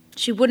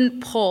 She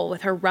wouldn't pull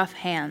with her rough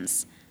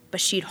hands, but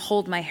she'd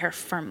hold my hair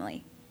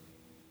firmly.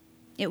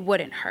 It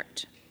wouldn't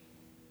hurt.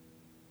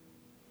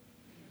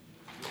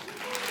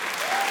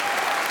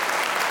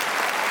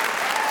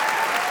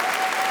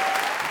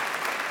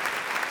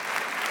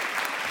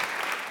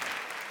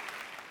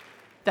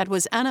 That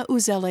was Anna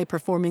Uzele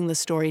performing the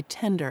story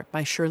Tender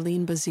by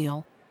Cherline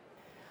Bazile.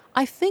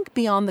 I think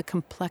beyond the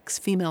complex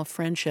female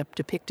friendship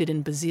depicted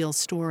in Bazile's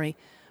story,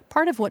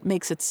 part of what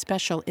makes it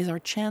special is our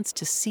chance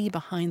to see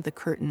behind the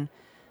curtain.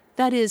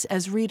 That is,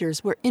 as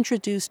readers, we're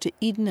introduced to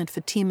Eden and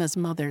Fatima's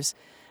mothers,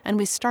 and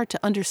we start to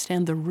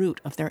understand the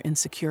root of their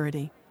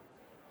insecurity.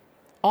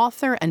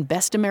 Author and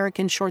Best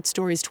American Short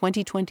Stories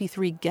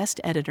 2023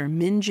 guest editor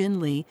Min Jin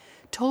Lee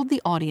told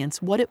the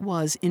audience what it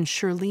was in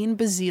Cherline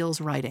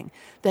Bazile's writing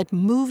that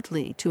moved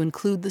Lee to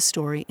include the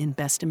story in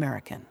Best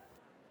American.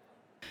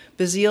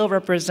 Bazile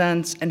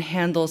represents and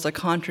handles a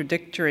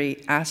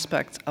contradictory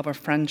aspect of a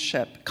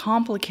friendship,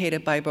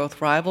 complicated by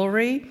both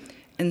rivalry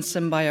and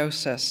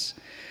symbiosis.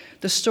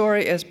 The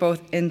story is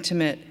both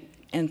intimate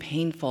and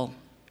painful.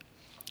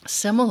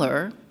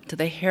 Similar to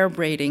the hair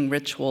braiding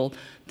ritual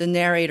the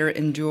narrator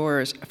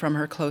endures from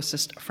her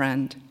closest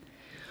friend.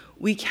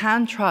 We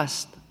can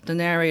trust the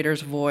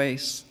narrator's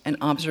voice and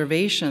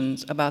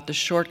observations about the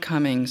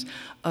shortcomings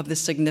of the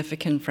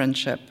significant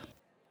friendship.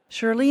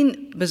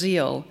 Cherline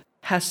Bazile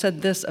has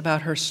said this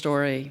about her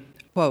story,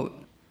 quote,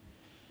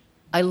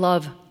 I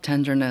love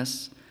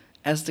tenderness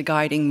as the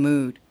guiding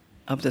mood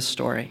of this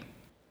story.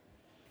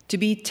 To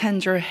be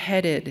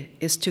tender-headed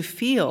is to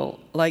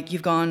feel like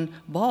you've gone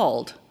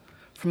bald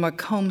from a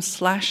comb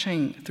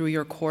slashing through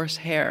your coarse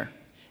hair,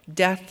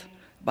 death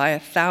by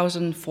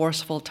 1,000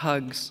 forceful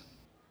tugs.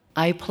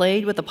 I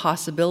played with the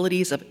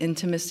possibilities of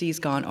intimacies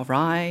gone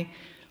awry.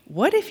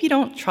 What if you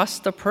don't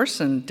trust the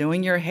person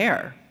doing your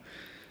hair?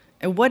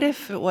 And what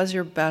if it was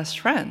your best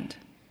friend?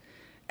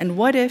 And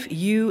what if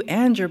you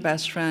and your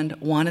best friend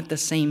wanted the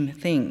same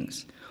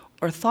things,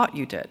 or thought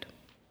you did?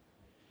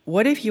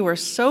 What if you were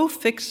so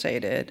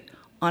fixated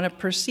on a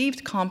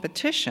perceived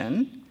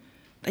competition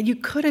that you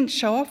couldn't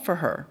show up for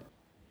her?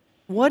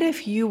 What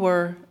if you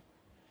were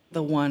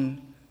the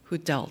one who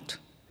dealt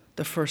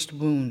the first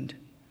wound,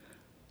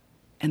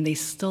 and they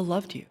still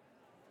loved you?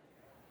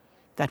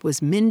 That was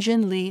Min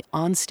Jin Lee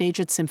on stage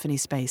at Symphony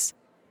Space.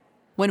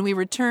 When we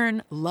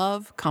return,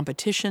 love,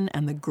 competition,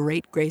 and the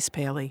great Grace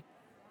Paley.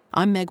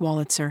 I'm Meg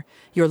Wolitzer.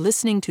 You're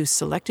listening to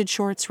Selected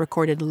Shorts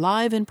recorded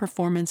live in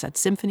performance at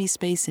Symphony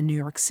Space in New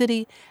York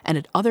City and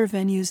at other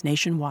venues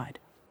nationwide.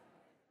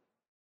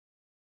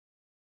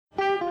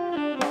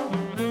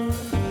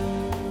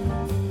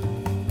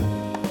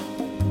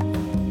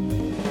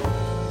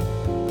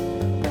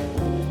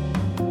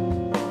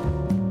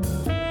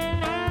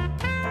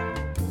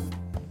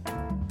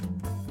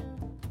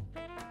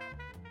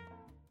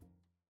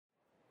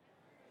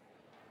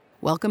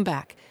 Welcome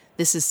back.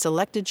 This is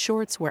Selected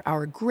Shorts, where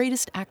our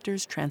greatest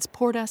actors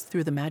transport us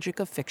through the magic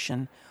of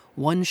fiction,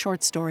 one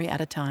short story at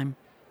a time.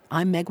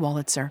 I'm Meg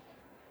Wolitzer.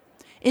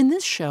 In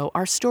this show,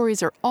 our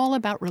stories are all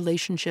about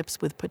relationships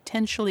with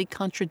potentially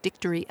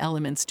contradictory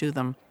elements to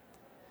them.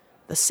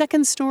 The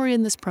second story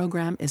in this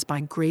program is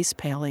by Grace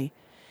Paley.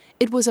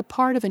 It was a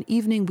part of an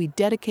evening we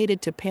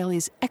dedicated to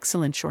Paley's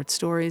excellent short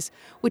stories,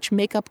 which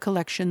make up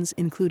collections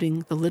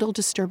including The Little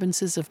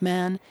Disturbances of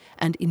Man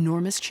and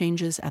Enormous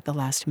Changes at the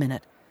Last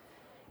Minute.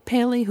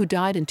 Paley, who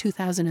died in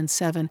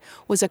 2007,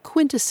 was a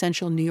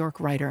quintessential New York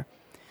writer.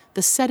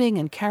 The setting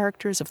and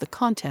characters of the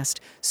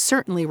contest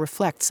certainly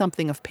reflect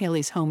something of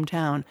Paley's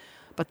hometown,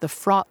 but the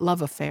fraught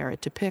love affair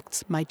it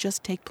depicts might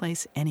just take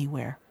place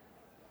anywhere.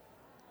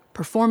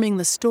 Performing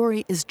the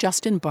story is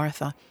Justin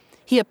Bartha.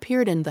 He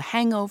appeared in The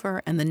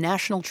Hangover and the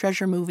National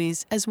Treasure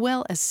movies, as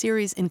well as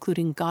series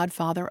including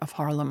Godfather of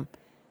Harlem.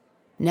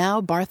 Now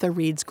Bartha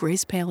reads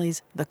Grace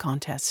Paley's The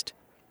Contest.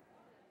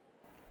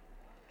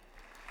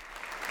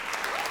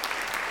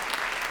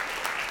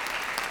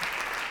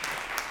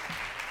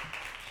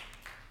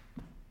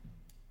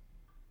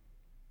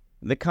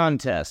 The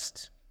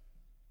contest.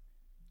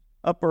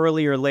 Up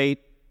early or late,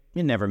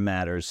 it never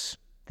matters.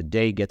 The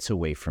day gets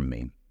away from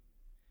me.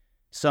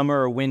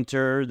 Summer or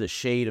winter, the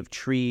shade of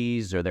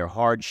trees or their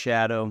hard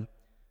shadow,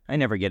 I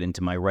never get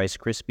into my Rice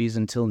Krispies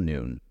until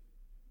noon.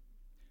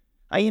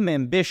 I am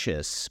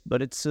ambitious,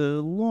 but it's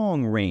a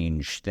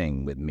long-range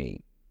thing with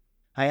me.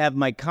 I have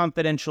my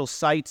confidential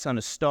sights on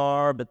a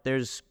star, but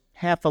there's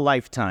half a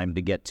lifetime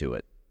to get to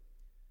it.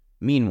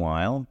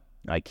 Meanwhile,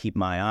 I keep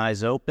my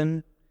eyes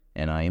open,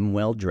 and I am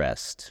well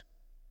dressed.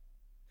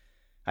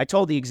 I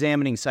told the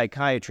examining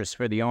psychiatrist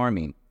for the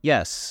Army,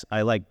 yes,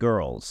 I like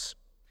girls.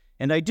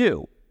 And I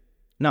do.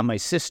 Not my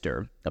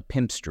sister, a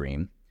pimp's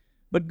dream,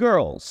 but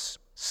girls,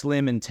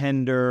 slim and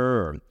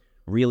tender, or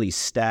really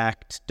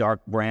stacked,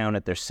 dark brown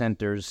at their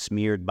centers,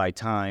 smeared by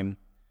time.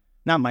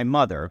 Not my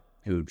mother,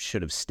 who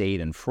should have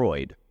stayed in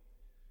Freud.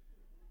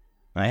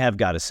 I have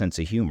got a sense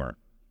of humor.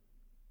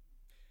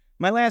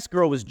 My last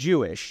girl was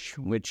Jewish,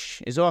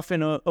 which is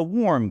often a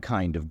warm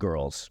kind of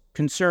girls,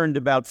 concerned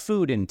about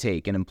food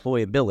intake and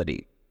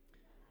employability.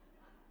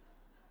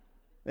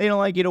 They don't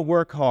like you to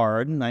work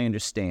hard, and I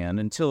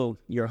understand, until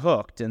you're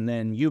hooked, and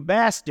then, you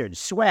bastard,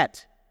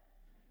 sweat.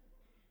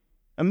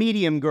 A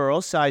medium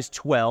girl, size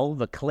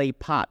 12, a clay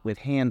pot with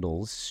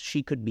handles,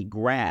 she could be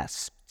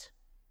grasped.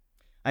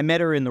 I met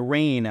her in the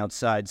rain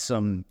outside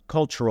some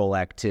cultural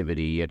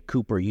activity at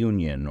Cooper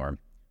Union or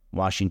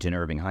Washington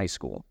Irving High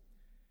School.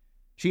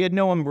 She had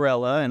no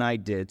umbrella, and I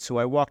did, so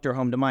I walked her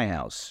home to my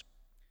house.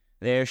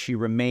 There she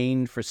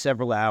remained for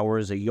several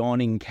hours, a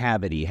yawning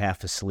cavity,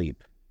 half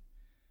asleep.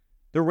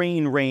 The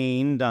rain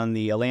rained on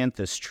the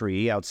ailanthus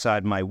tree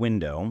outside my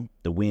window.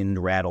 The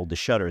wind rattled the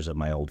shutters of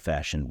my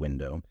old-fashioned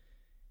window.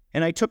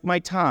 And I took my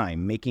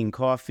time making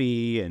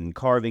coffee and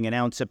carving an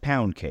ounce of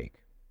pound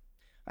cake.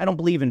 I don't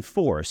believe in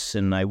force,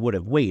 and I would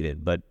have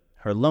waited, but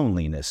her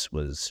loneliness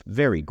was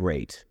very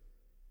great.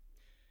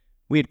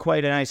 We had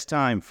quite a nice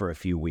time for a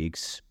few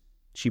weeks.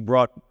 She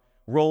brought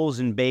rolls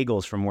and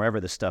bagels from wherever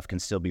the stuff can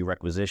still be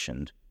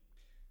requisitioned.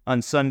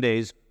 On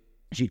Sundays,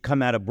 she'd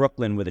come out of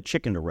Brooklyn with a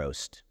chicken to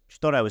roast. She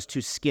thought I was too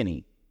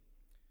skinny.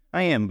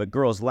 I am, but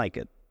girls like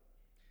it.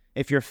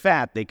 If you're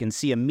fat, they can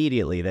see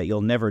immediately that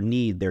you'll never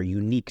need their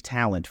unique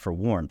talent for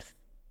warmth.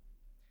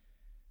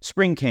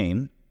 Spring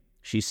came.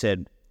 She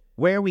said,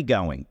 "Where are we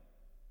going?"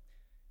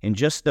 In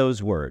just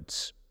those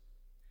words.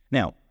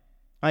 Now,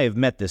 I have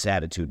met this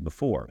attitude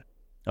before.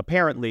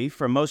 Apparently,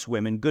 for most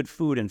women, good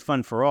food and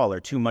fun for all are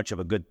too much of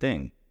a good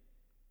thing.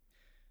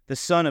 The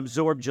sun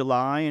absorbed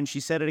July, and she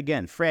said it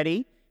again.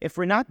 "Freddie, if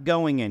we're not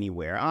going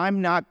anywhere, I'm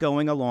not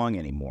going along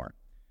anymore."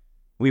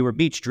 We were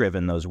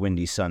beach-driven those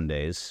windy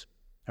Sundays.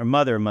 Her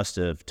mother must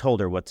have told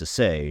her what to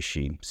say.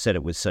 She said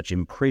it with such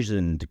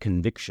imprisoned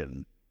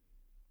conviction.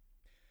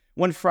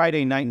 One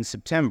Friday night in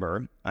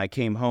September, I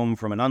came home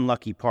from an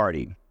unlucky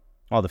party.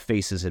 All the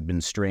faces had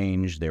been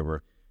strange. There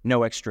were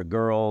no extra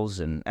girls,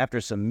 and after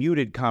some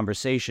muted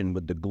conversation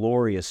with the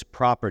glorious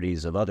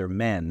properties of other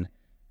men,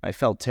 I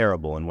felt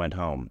terrible and went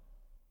home.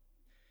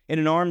 In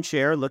an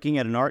armchair, looking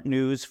at an art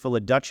news full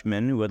of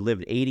Dutchmen who had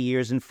lived 80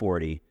 years and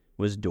 40,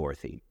 was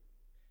Dorothy.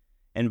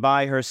 And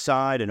by her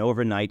side, an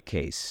overnight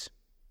case.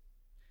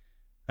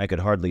 I could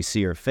hardly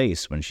see her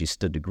face when she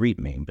stood to greet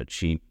me, but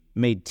she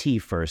made tea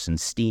first and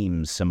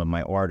steamed some of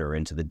my ardor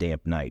into the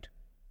damp night.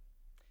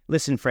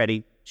 "Listen,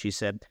 Freddie," she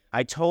said,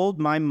 "I told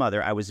my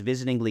mother I was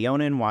visiting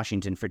Leona in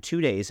Washington for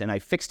 2 days, and I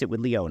fixed it with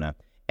Leona.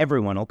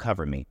 Everyone will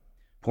cover me,"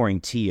 pouring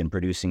tea and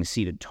producing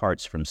seeded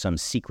tarts from some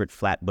secret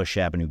Flatbush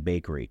Avenue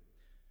bakery.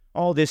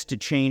 All this to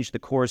change the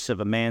course of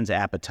a man's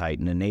appetite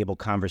and enable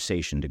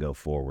conversation to go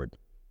forward.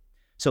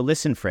 "So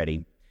listen,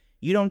 Freddie,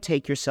 you don't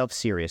take yourself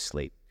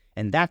seriously,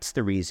 and that's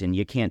the reason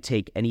you can't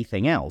take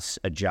anything else,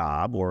 a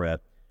job or a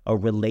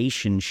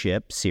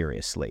relationship,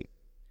 seriously.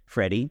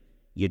 Freddie,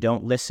 you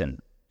don't listen.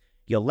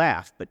 You'll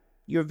laugh, but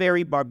you're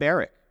very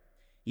barbaric.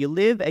 You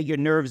live at your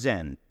nerve's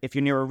end. If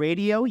you're near a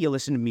radio, you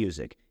listen to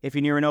music. If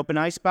you're near an open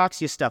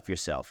icebox, you stuff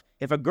yourself.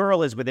 If a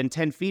girl is within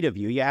 10 feet of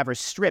you, you have her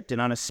stripped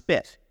and on a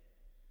spit."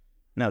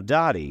 "Now,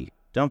 Dottie,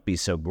 don't be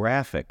so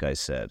graphic," I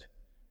said.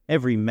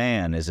 "Every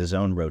man is his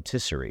own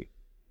rotisserie."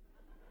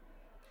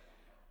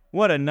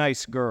 What a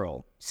nice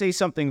girl. Say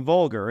something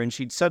vulgar, and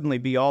she'd suddenly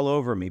be all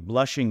over me,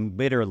 blushing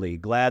bitterly,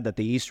 glad that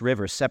the East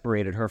River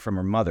separated her from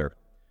her mother.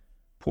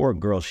 Poor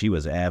girl, she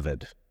was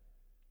avid.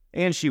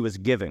 And she was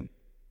giving.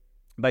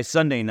 By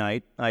Sunday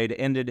night, I had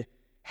ended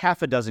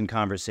half a dozen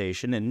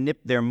conversations and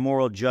nipped their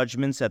moral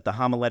judgments at the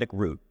homiletic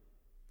root.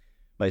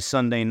 By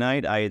Sunday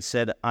night, I had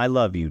said, "I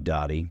love you,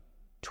 Dottie,"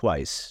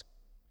 twice.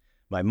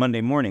 By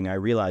Monday morning, I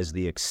realized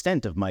the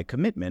extent of my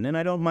commitment, and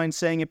I don't mind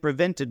saying it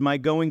prevented my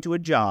going to a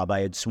job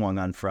I had swung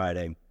on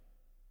Friday.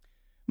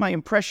 My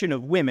impression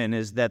of women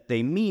is that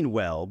they mean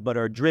well, but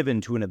are driven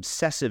to an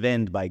obsessive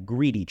end by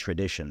greedy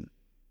tradition.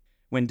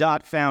 When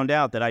Dot found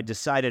out that I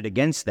decided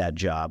against that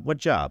job, what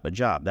job? A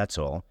job, that's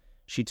all,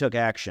 she took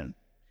action.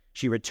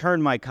 She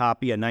returned my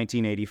copy of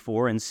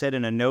 1984 and said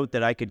in a note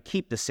that I could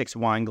keep the 6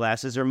 wine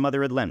glasses her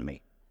mother had lent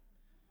me.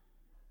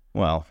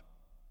 Well,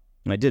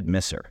 I did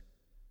miss her.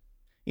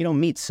 You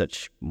don't meet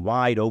such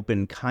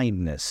wide-open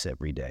kindness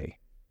every day.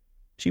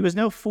 She was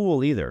no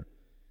fool either.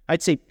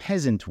 I'd say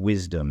peasant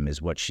wisdom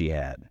is what she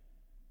had.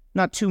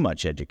 Not too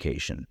much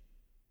education.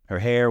 Her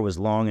hair was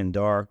long and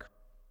dark.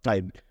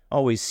 I'd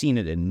always seen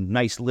it in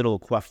nice little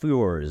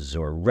coiffures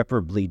or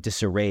reparably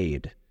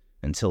disarrayed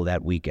until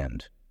that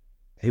weekend.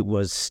 It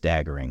was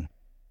staggering.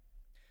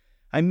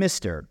 I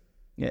missed her,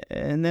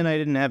 and then I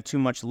didn't have too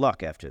much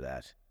luck after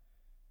that.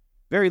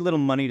 Very little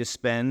money to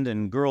spend,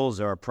 and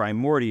girls are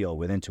primordial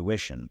with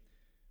intuition.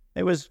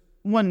 There was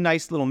one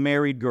nice little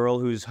married girl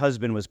whose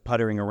husband was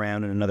puttering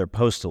around in another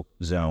postal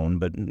zone,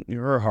 but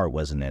her heart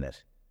wasn't in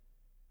it.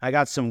 I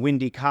got some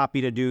windy copy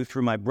to do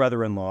through my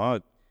brother-in-law,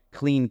 a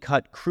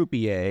clean-cut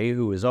croupier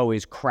who was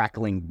always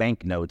crackling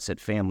banknotes at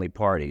family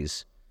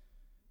parties.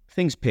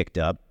 Things picked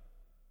up.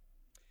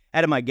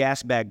 Out of my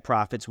gas bag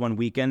profits one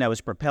weekend, I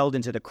was propelled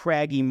into the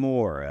Craggy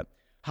Moor, a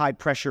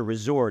high-pressure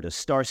resort, a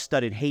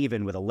star-studded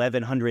haven with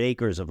 1,100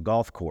 acres of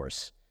golf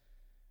course.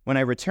 When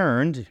I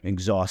returned,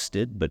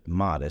 exhausted but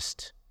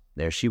modest,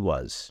 there she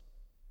was,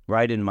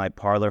 right in my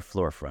parlor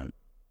floor front.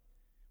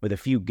 With a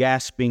few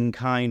gasping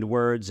kind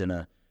words and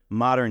a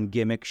modern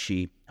gimmick,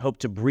 she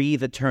hoped to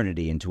breathe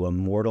eternity into a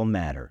mortal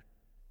matter,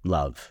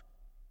 love.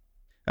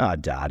 "Ah,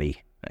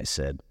 Dottie," I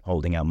said,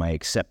 holding out my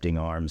accepting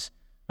arms,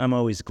 "I'm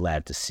always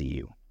glad to see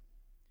you."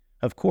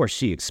 Of course,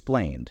 she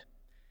explained.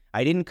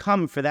 "I didn't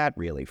come for that,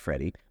 really,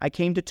 Freddie. I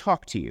came to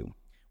talk to you.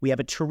 We have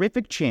a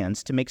terrific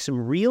chance to make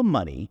some real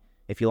money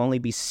if you'll only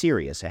be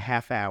serious a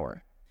half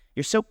hour.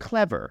 You're so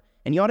clever,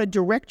 and you ought to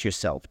direct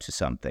yourself to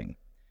something.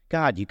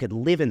 God, you could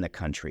live in the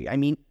country. I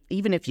mean,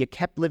 even if you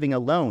kept living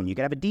alone, you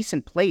could have a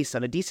decent place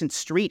on a decent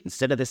street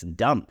instead of this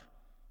dump."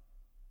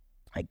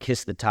 I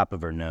kissed the top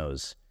of her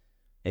nose.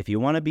 "If you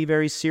want to be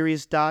very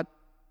serious, Dot,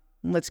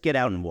 let's get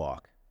out and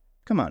walk.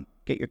 Come on,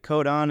 get your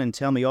coat on and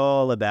tell me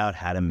all about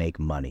how to make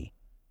money."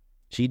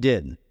 She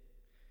did.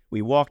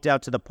 We walked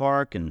out to the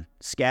park and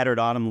scattered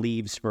autumn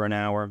leaves for an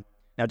hour.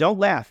 "Now, don't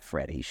laugh,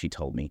 Freddie," she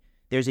told me.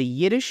 "There's a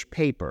Yiddish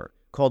paper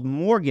called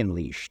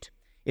Morgenlicht.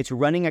 It's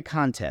running a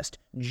contest.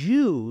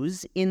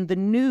 Jews in the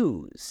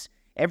news.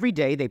 Every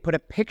day they put a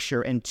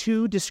picture and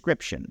 2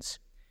 descriptions.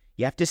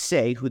 You have to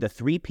say who the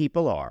 3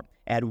 people are,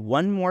 add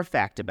 1 more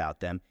fact about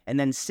them, and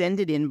then send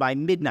it in by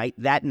midnight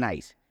that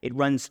night. It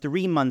runs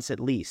 3 months at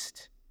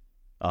least."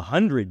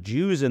 100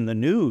 Jews in the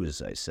news,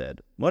 I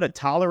said. What a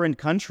tolerant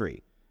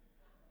country.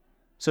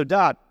 "So,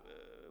 Dot,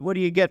 what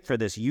do you get for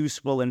this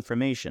useful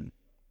information?"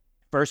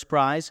 "First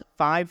prize,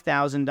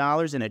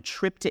 $5,000 and a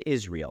trip to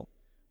Israel.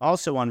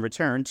 Also on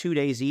return, 2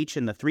 days each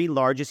in the 3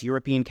 largest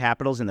European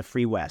capitals in the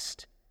Free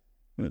West."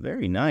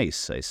 "Very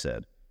nice," I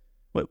said.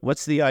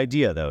 What's the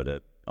idea, though,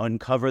 to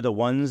uncover the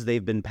ones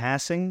they've been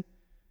passing?"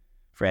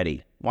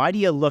 "Freddie, why do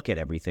you look at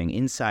everything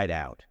inside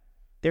out?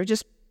 They're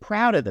just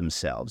proud of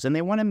themselves, and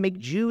they want to make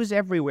Jews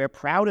everywhere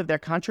proud of their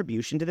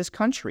contribution to this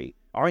country.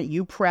 Aren't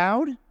you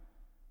proud?"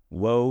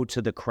 Woe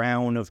to the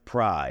crown of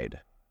pride.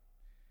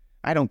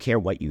 I don't care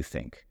what you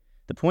think.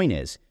 The point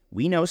is,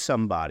 we know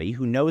somebody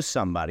who knows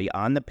somebody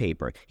on the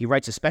paper. He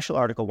writes a special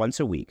article once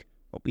a week.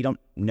 Well, we don't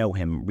know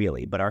him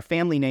really, but our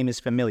family name is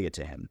familiar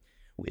to him.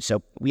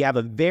 So we have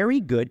a very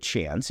good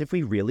chance if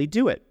we really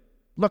do it.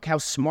 Look how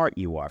smart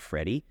you are,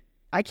 Freddie.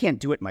 I can't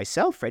do it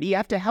myself, Freddie. You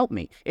have to help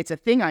me. It's a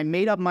thing I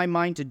made up my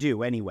mind to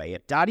do anyway.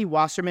 If Dottie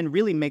Wasserman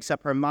really makes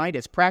up her mind,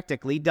 it's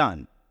practically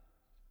done.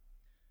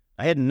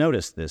 I hadn't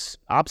noticed this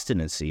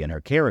obstinacy in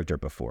her character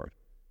before.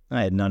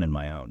 I had none in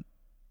my own.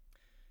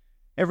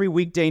 Every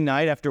weekday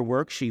night after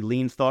work, she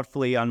leaned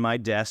thoughtfully on my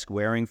desk,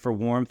 wearing for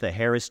warmth a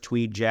Harris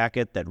tweed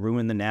jacket that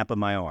ruined the nap of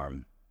my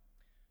arm.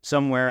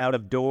 Somewhere out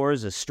of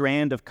doors, a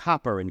strand of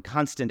copper in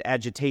constant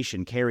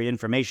agitation carried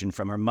information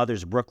from her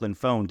mother's Brooklyn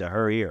phone to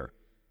her ear.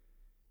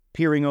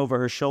 Peering over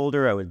her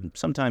shoulder, I would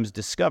sometimes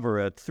discover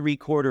a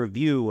three-quarter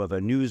view of a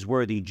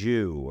newsworthy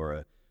Jew or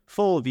a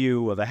full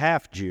view of a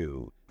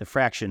half-Jew. The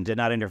fraction did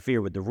not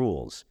interfere with the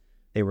rules.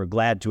 They were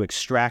glad to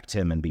extract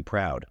him and be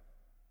proud.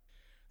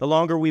 The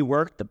longer we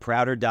worked, the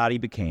prouder Dottie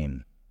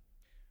became.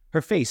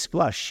 Her face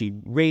flushed.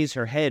 She'd raise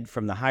her head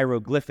from the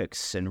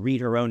hieroglyphics and read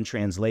her own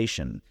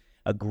translation.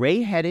 A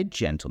gray-headed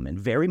gentleman,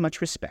 very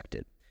much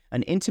respected,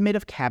 an intimate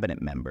of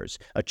cabinet members,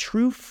 a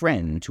true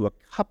friend to a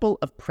couple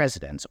of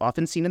presidents,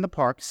 often seen in the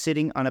park,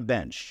 sitting on a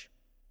bench.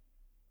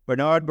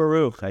 Bernard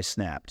Baruch, I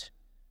snapped,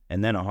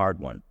 and then a hard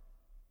one.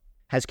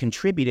 Has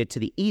contributed to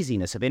the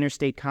easiness of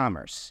interstate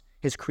commerce.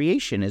 His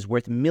creation is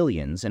worth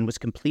millions and was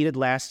completed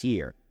last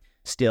year.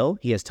 Still,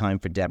 he has time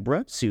for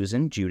Deborah,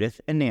 Susan, Judith,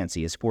 and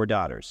Nancy, his 4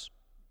 daughters.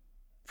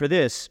 For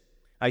this,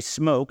 I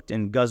smoked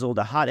and guzzled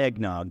a hot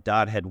eggnog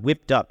Dot had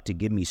whipped up to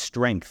give me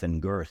strength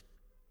and girth.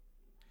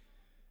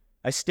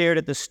 I stared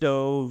at the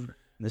stove,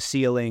 the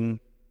ceiling,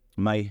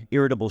 my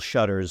irritable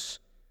shudders.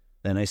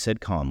 Then I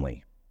said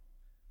calmly,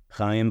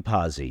 Chaim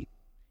Pazi.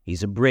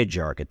 He's a bridge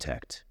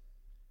architect.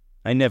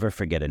 I never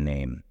forget a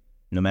name,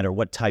 no matter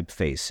what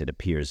typeface it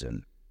appears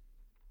in.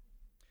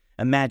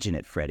 Imagine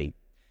it, Freddie.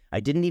 I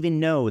didn't even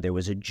know there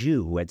was a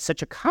Jew who had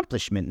such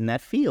accomplishment in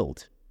that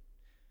field.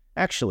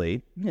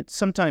 Actually, it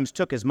sometimes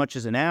took as much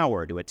as an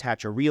hour to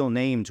attach a real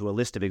name to a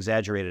list of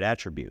exaggerated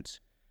attributes.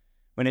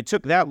 When it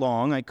took that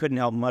long, I couldn't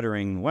help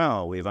muttering,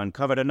 well, we've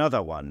uncovered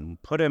another one.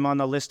 Put him on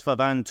the list for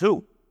Van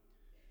too.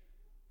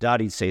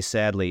 Dottie'd say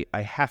sadly,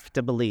 I have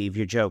to believe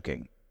you're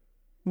joking.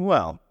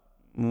 Well,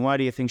 why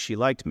do you think she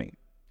liked me?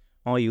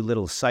 All you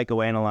little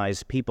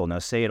psychoanalyzed people, now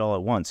say it all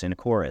at once in a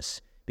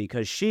chorus.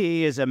 Because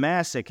she is a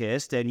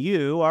masochist and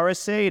you are a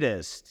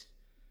sadist.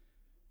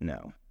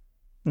 No,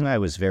 I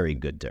was very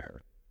good to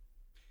her.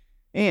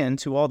 And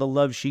to all the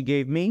love she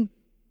gave me,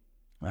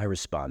 I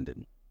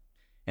responded.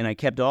 And I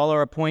kept all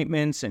her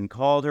appointments and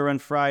called her on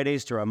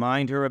Fridays to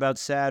remind her about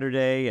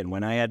Saturday, and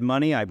when I had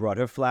money, I brought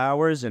her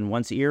flowers and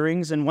once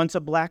earrings and once a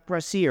black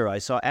brassiere I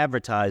saw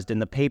advertised in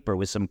the paper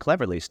with some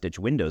cleverly stitched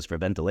windows for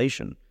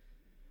ventilation.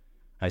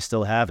 I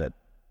still have it.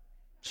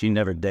 She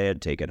never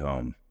dared take it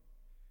home.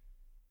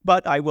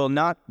 But I will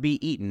not be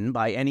eaten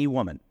by any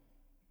woman.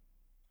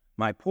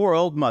 My poor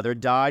old mother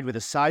died with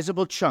a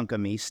sizable chunk of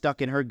me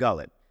stuck in her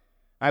gullet.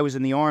 I was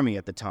in the army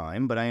at the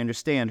time, but I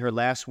understand her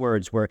last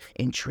words were,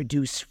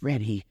 introduce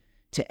Freddie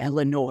to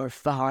Eleanor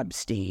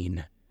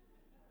Farbstein.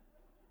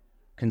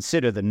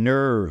 Consider the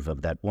nerve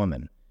of that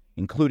woman,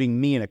 including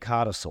me in a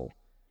codicil.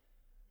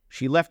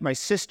 She left my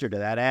sister to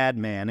that ad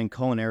man and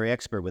culinary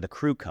expert with a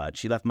crew cut.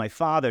 She left my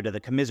father to the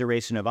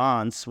commiseration of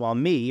aunts, while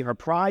me, her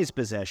prized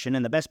possession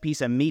and the best piece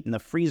of meat in the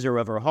freezer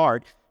of her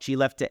heart, she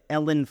left to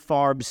Ellen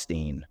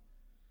Farbstein.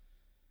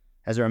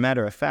 As a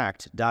matter of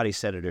fact, Dottie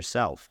said it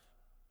herself.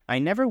 I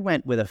never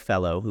went with a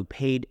fellow who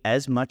paid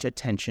as much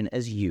attention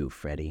as you,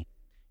 Freddie.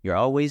 You're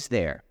always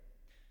there.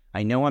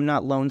 I know I'm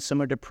not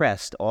lonesome or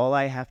depressed. All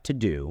I have to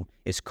do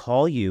is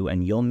call you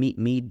and you'll meet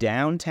me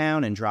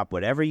downtown and drop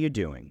whatever you're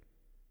doing.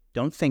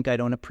 Don't think I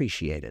don't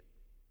appreciate it.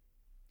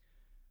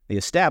 The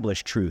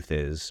established truth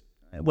is,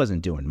 I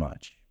wasn't doing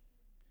much.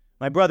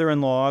 My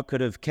brother-in-law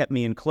could have kept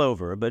me in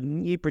clover, but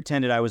he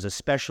pretended I was a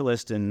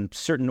specialist in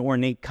certain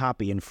ornate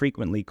copy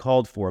infrequently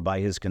called for by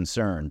his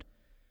concern.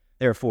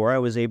 Therefore, I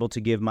was able to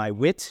give my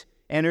wit,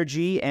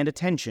 energy, and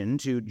attention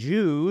to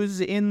Jews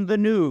in the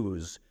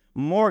News,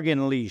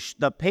 Morgenlicht,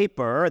 the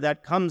paper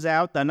that comes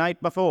out the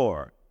night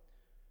before.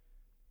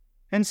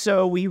 And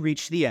so we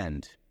reached the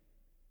end.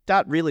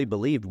 Dot really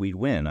believed we'd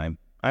win.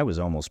 I was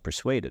almost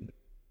persuaded.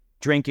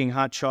 Drinking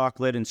hot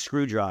chocolate and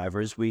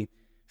screwdrivers, we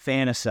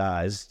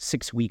fantasized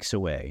 6 weeks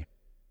away.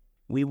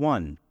 We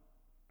won.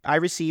 I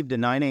received a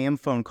 9 a.m.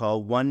 phone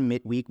call one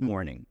midweek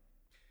morning.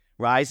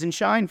 Rise and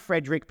shine,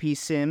 Frederick P.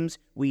 Sims.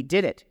 We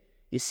did it.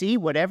 You see,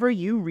 whatever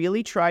you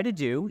really try to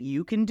do,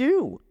 you can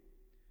do.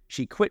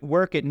 She quit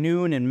work at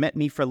noon and met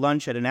me for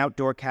lunch at an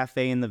outdoor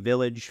cafe in the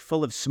village,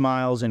 full of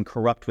smiles and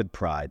corrupt with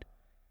pride.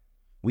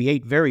 We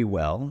ate very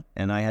well,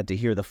 and I had to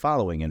hear the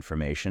following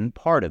information.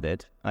 Part of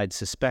it I'd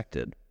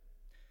suspected.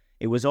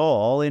 It was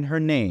all in her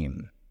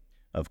name.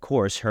 Of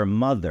course, her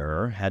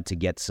mother had to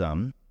get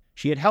some.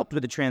 She had helped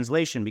with the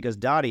translation because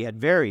Dottie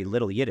had very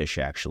little Yiddish,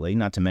 actually,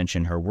 not to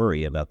mention her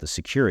worry about the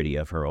security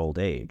of her old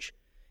age.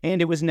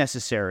 And it was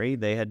necessary,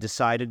 they had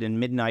decided in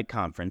midnight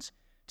conference,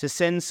 to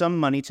send some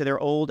money to their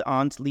old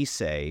Aunt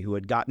Lise, who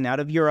had gotten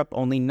out of Europe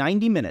only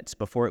 90 minutes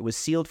before it was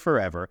sealed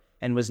forever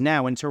and was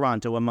now in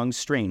Toronto among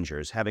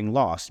strangers, having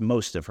lost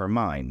most of her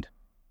mind.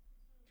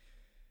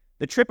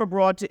 The trip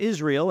abroad to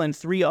Israel and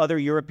 3 other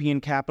European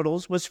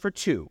capitals was for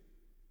 2.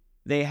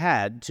 They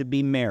had to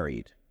be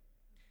married.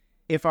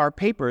 If our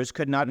papers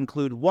could not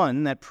include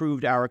one that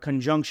proved our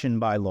conjunction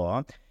by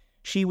law,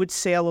 she would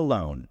sail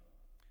alone.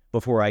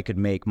 Before I could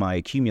make my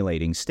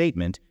accumulating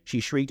statement, she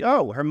shrieked,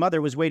 "Oh, her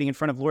mother was waiting in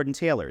front of Lord &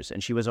 Taylor's,"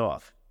 and she was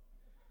off.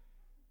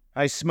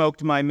 I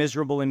smoked my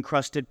miserable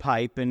encrusted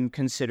pipe and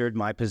considered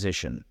my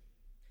position.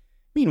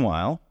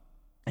 Meanwhile,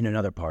 in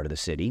another part of the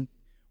city,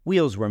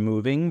 wheels were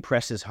moving,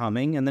 presses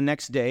humming, and the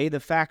next day the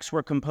facts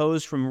were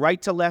composed from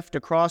right to left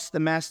across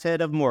the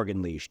masthead of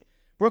Morgenlicht.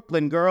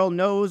 Brooklyn girl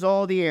knows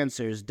all the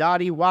answers.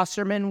 Dottie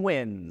Wasserman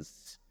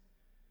wins.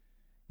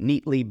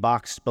 Neatly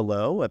boxed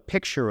below, a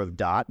picture of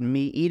Dot and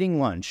me eating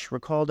lunch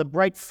recalled a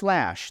bright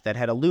flash that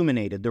had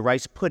illuminated the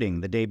rice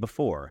pudding the day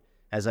before,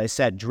 as I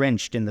sat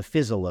drenched in the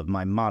fizzle of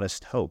my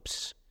modest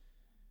hopes.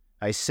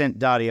 I sent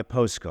Dottie a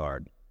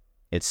postcard.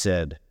 It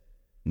said,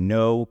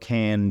 "No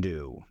can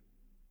do."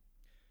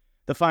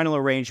 The final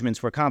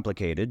arrangements were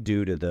complicated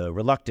due to the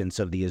reluctance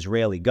of the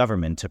Israeli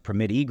government to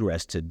permit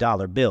egress to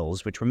dollar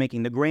bills, which were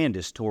making the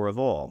grandest tour of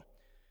all.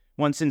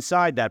 Once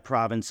inside that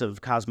province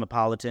of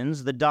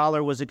cosmopolitans, the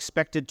dollar was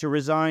expected to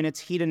resign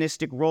its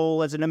hedonistic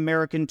role as an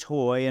American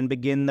toy and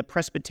begin the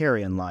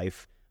Presbyterian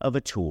life of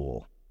a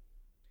tool.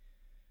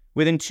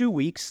 Within 2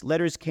 weeks,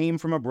 letters came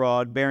from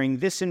abroad bearing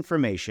this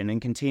information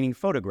and containing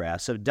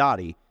photographs of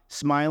Dottie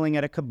smiling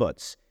at a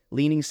kibbutz,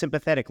 leaning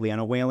sympathetically on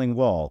a wailing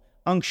wall,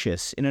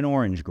 unctuous in an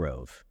orange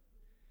grove.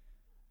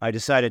 I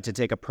decided to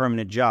take a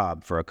permanent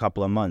job for a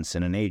couple of months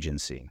in an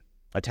agency,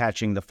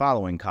 attaching the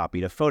following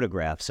copy to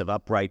photographs of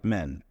upright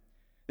men.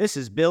 "This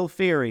is Bill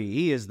Feary.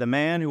 He is the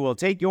man who will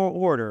take your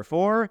order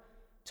for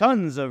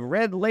tons of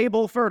red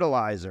label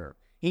fertilizer.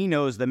 He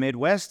knows the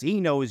Midwest.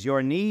 He knows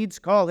your needs.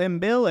 Call him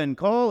Bill and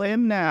call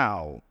him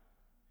now."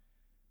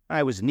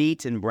 I was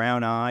neat and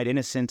brown-eyed,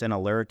 innocent and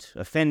alert,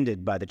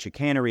 offended by the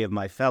chicanery of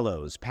my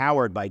fellows,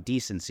 powered by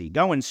decency,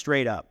 going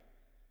straight up.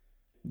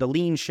 The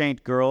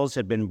lean-shanked girls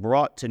had been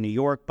brought to New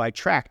York by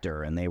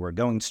tractor, and they were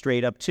going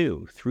straight up,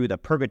 too, through the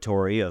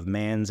purgatory of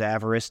man's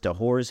avarice to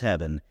whore's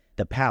heaven,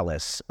 the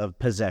palace of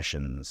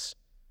possessions.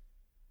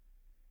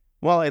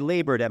 While I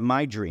labored at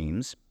my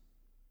dreams,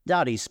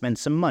 Dottie spent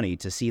some money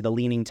to see the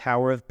Leaning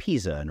Tower of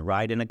Pisa and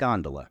ride in a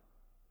gondola.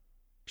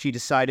 She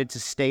decided to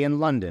stay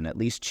in London at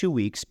least 2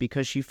 weeks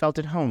because she felt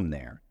at home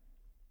there.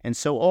 And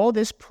so all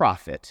this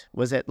profit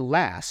was at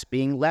last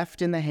being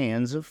left in the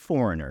hands of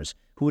foreigners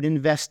who had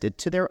invested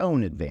to their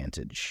own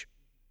advantage.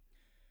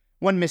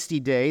 One misty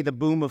day, the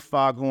boom of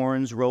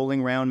foghorns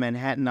rolling round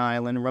Manhattan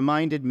Island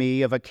reminded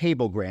me of a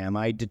cablegram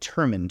I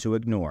determined to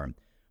ignore.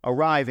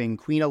 "Arriving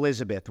Queen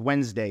Elizabeth,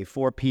 Wednesday,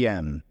 4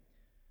 p.m.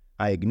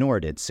 I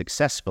ignored it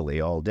successfully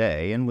all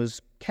day and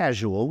was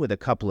casual with a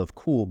couple of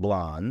cool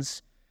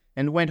blondes,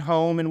 and went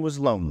home and was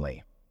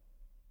lonely.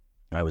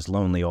 I was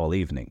lonely all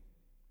evening.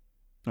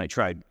 I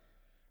tried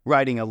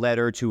writing a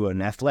letter to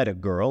an athletic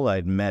girl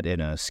I'd met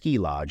in a ski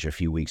lodge a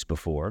few weeks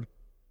before.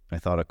 I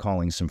thought of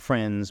calling some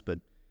friends, but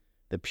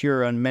the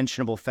pure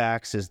unmentionable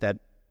facts is that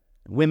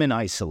women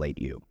isolate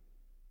you.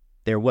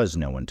 There was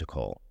no one to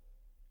call.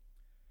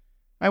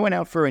 I went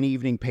out for an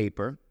evening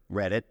paper,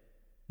 read it,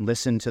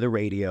 listened to the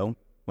radio,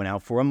 went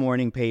out for a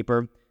morning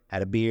paper,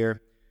 had a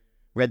beer,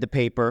 read the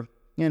paper,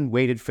 and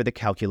waited for the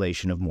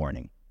calculation of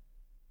morning.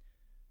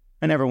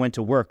 I never went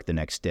to work the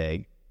next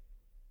day,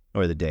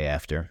 or the day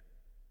after.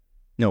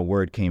 No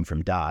word came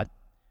from Dot.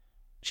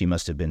 She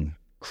must have been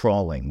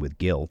crawling with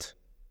guilt.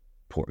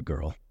 Poor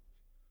girl.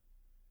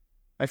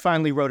 I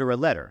finally wrote her a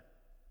letter.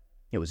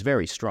 It was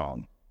very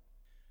strong.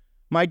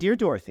 "My dear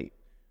Dorothy,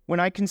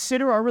 when I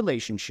consider our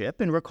relationship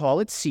and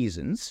recall its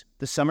seasons,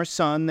 the summer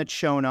sun that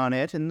shone on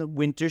it and the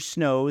winter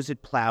snows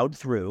it plowed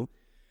through,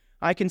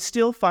 I can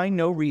still find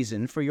no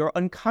reason for your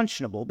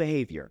unconscionable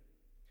behavior.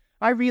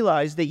 I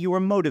realize that you were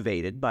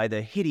motivated by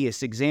the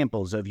hideous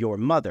examples of your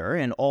mother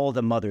and all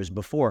the mothers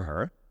before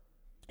her.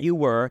 You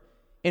were,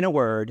 in a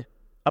word,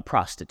 a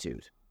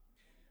prostitute.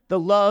 The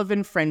love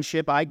and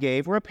friendship I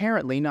gave were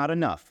apparently not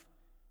enough.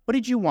 What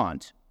did you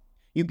want?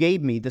 You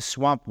gave me the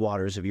swamp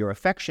waters of your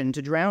affection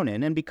to drown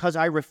in, and because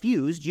I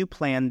refused, you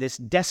planned this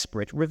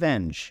desperate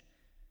revenge.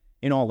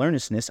 In all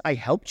earnestness, I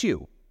helped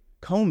you,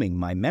 combing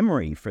my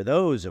memory for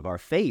those of our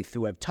faith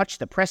who have touched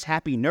the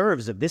press-happy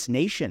nerves of this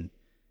nation.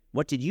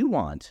 What did you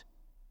want?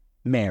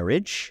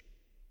 Marriage?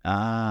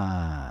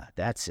 Ah,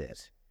 that's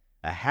it.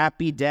 A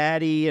happy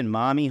daddy and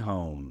mommy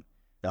home.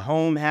 The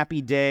home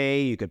happy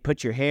day, you could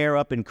put your hair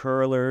up in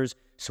curlers,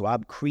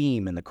 swab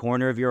cream in the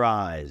corner of your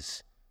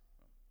eyes.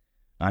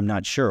 I'm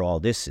not sure all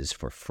this is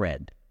for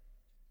Fred.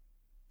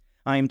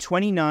 I am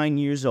 29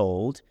 years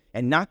old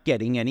and not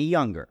getting any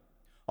younger.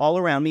 All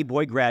around me,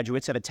 boy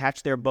graduates have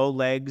attached their bow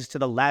legs to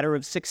the ladder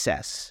of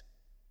success.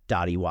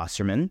 Dottie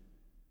Wasserman.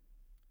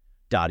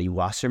 Dottie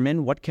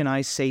Wasserman, what can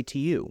I say to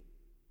you?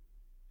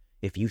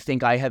 If you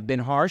think I have been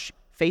harsh,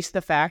 face the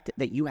fact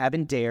that you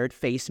haven't dared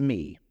face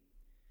me.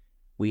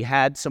 We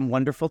had some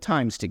wonderful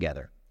times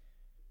together.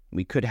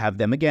 We could have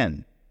them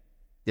again.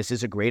 This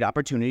is a great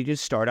opportunity to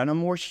start on a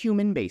more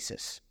human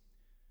basis.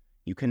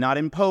 You cannot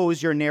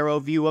impose your narrow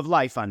view of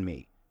life on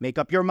me. Make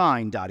up your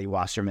mind, Dottie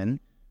Wasserman.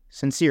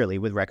 Sincerely,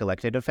 with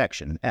recollected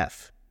affection,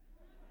 F.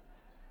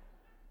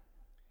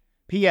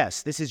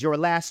 P.S. This is your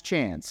last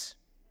chance.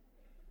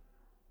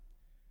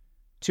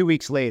 2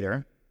 weeks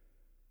later,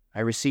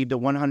 I received a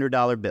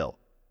 $100 bill.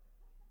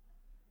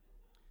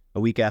 A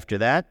week after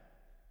that,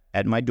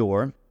 at my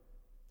door,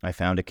 I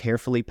found a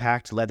carefully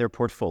packed leather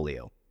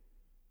portfolio,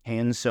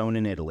 hand-sewn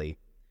in Italy,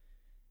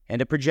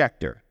 and a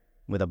projector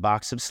with a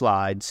box of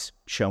slides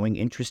showing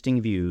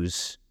interesting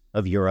views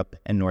of Europe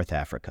and North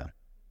Africa.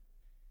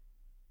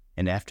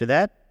 And after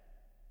that,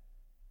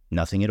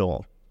 nothing at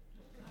all.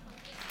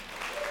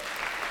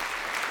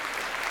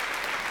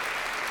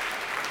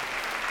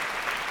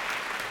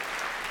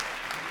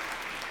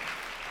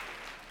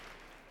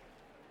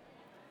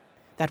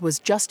 That was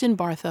Justin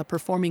Bartha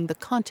performing The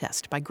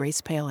Contest by Grace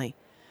Paley.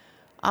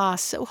 Ah,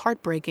 so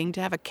heartbreaking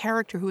to have a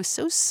character who is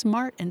so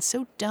smart and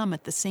so dumb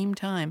at the same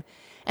time.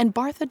 And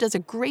Bartha does a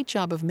great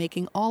job of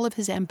making all of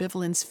his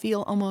ambivalence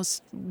feel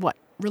almost,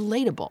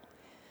 relatable.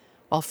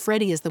 While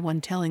Freddie is the one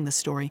telling the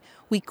story,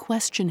 we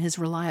question his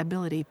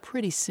reliability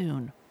pretty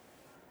soon.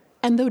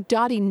 And though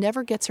Dottie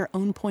never gets her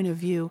own point of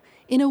view,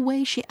 in a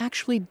way she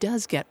actually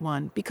does get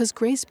one, because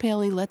Grace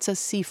Paley lets us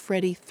see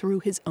Freddie through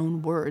his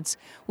own words,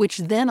 which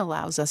then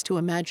allows us to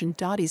imagine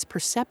Dottie's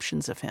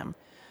perceptions of him,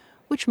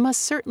 which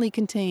must certainly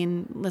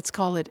contain, let's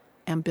call it,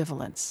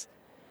 ambivalence.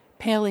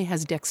 Paley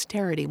has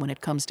dexterity when it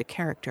comes to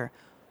character.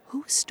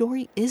 Whose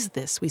story is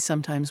this, we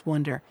sometimes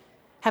wonder?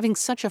 Having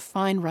such a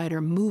fine writer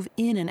move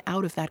in and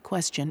out of that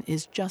question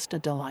is just a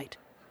delight.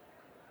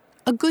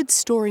 A good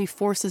story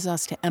forces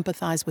us to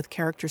empathize with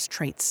characters'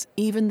 traits,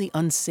 even the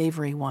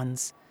unsavory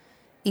ones.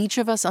 Each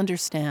of us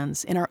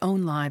understands, in our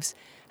own lives,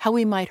 how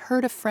we might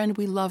hurt a friend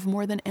we love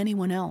more than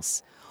anyone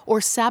else,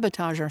 or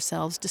sabotage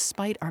ourselves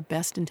despite our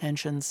best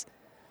intentions.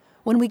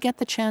 When we get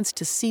the chance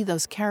to see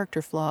those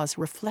character flaws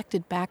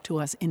reflected back to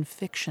us in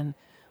fiction,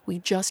 we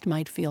just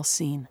might feel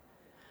seen.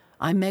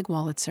 I'm Meg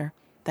Wolitzer.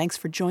 Thanks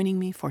for joining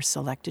me for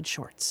Selected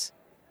Shorts.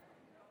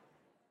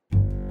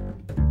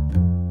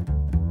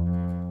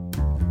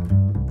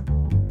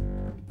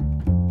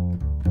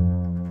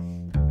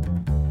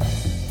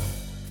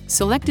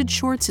 Selected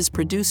Shorts is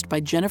produced by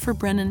Jennifer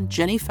Brennan,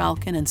 Jenny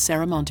Falcon, and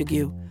Sarah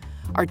Montague.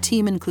 Our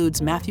team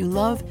includes Matthew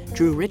Love,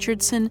 Drew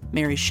Richardson,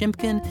 Mary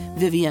Shimpkin,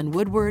 Vivienne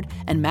Woodward,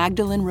 and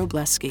Magdalene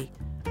Robleski.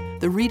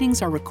 The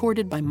readings are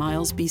recorded by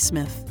Miles B.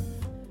 Smith.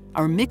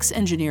 Our mix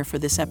engineer for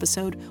this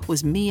episode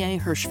was Mie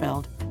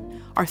Hirschfeld.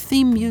 Our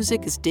theme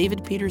music is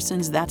David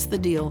Peterson's That's the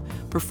Deal,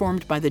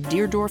 performed by the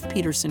Deerdorf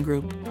Peterson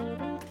Group.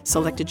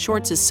 Selected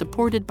Shorts is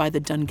supported by the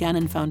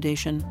Dungannon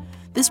Foundation.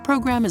 This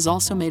program is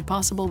also made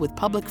possible with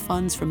public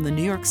funds from the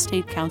New York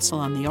State Council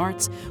on the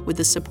Arts, with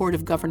the support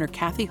of Governor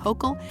Kathy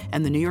Hochul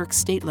and the New York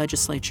State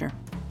Legislature.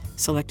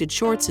 Selected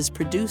Shorts is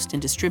produced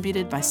and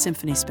distributed by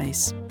Symphony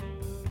Space.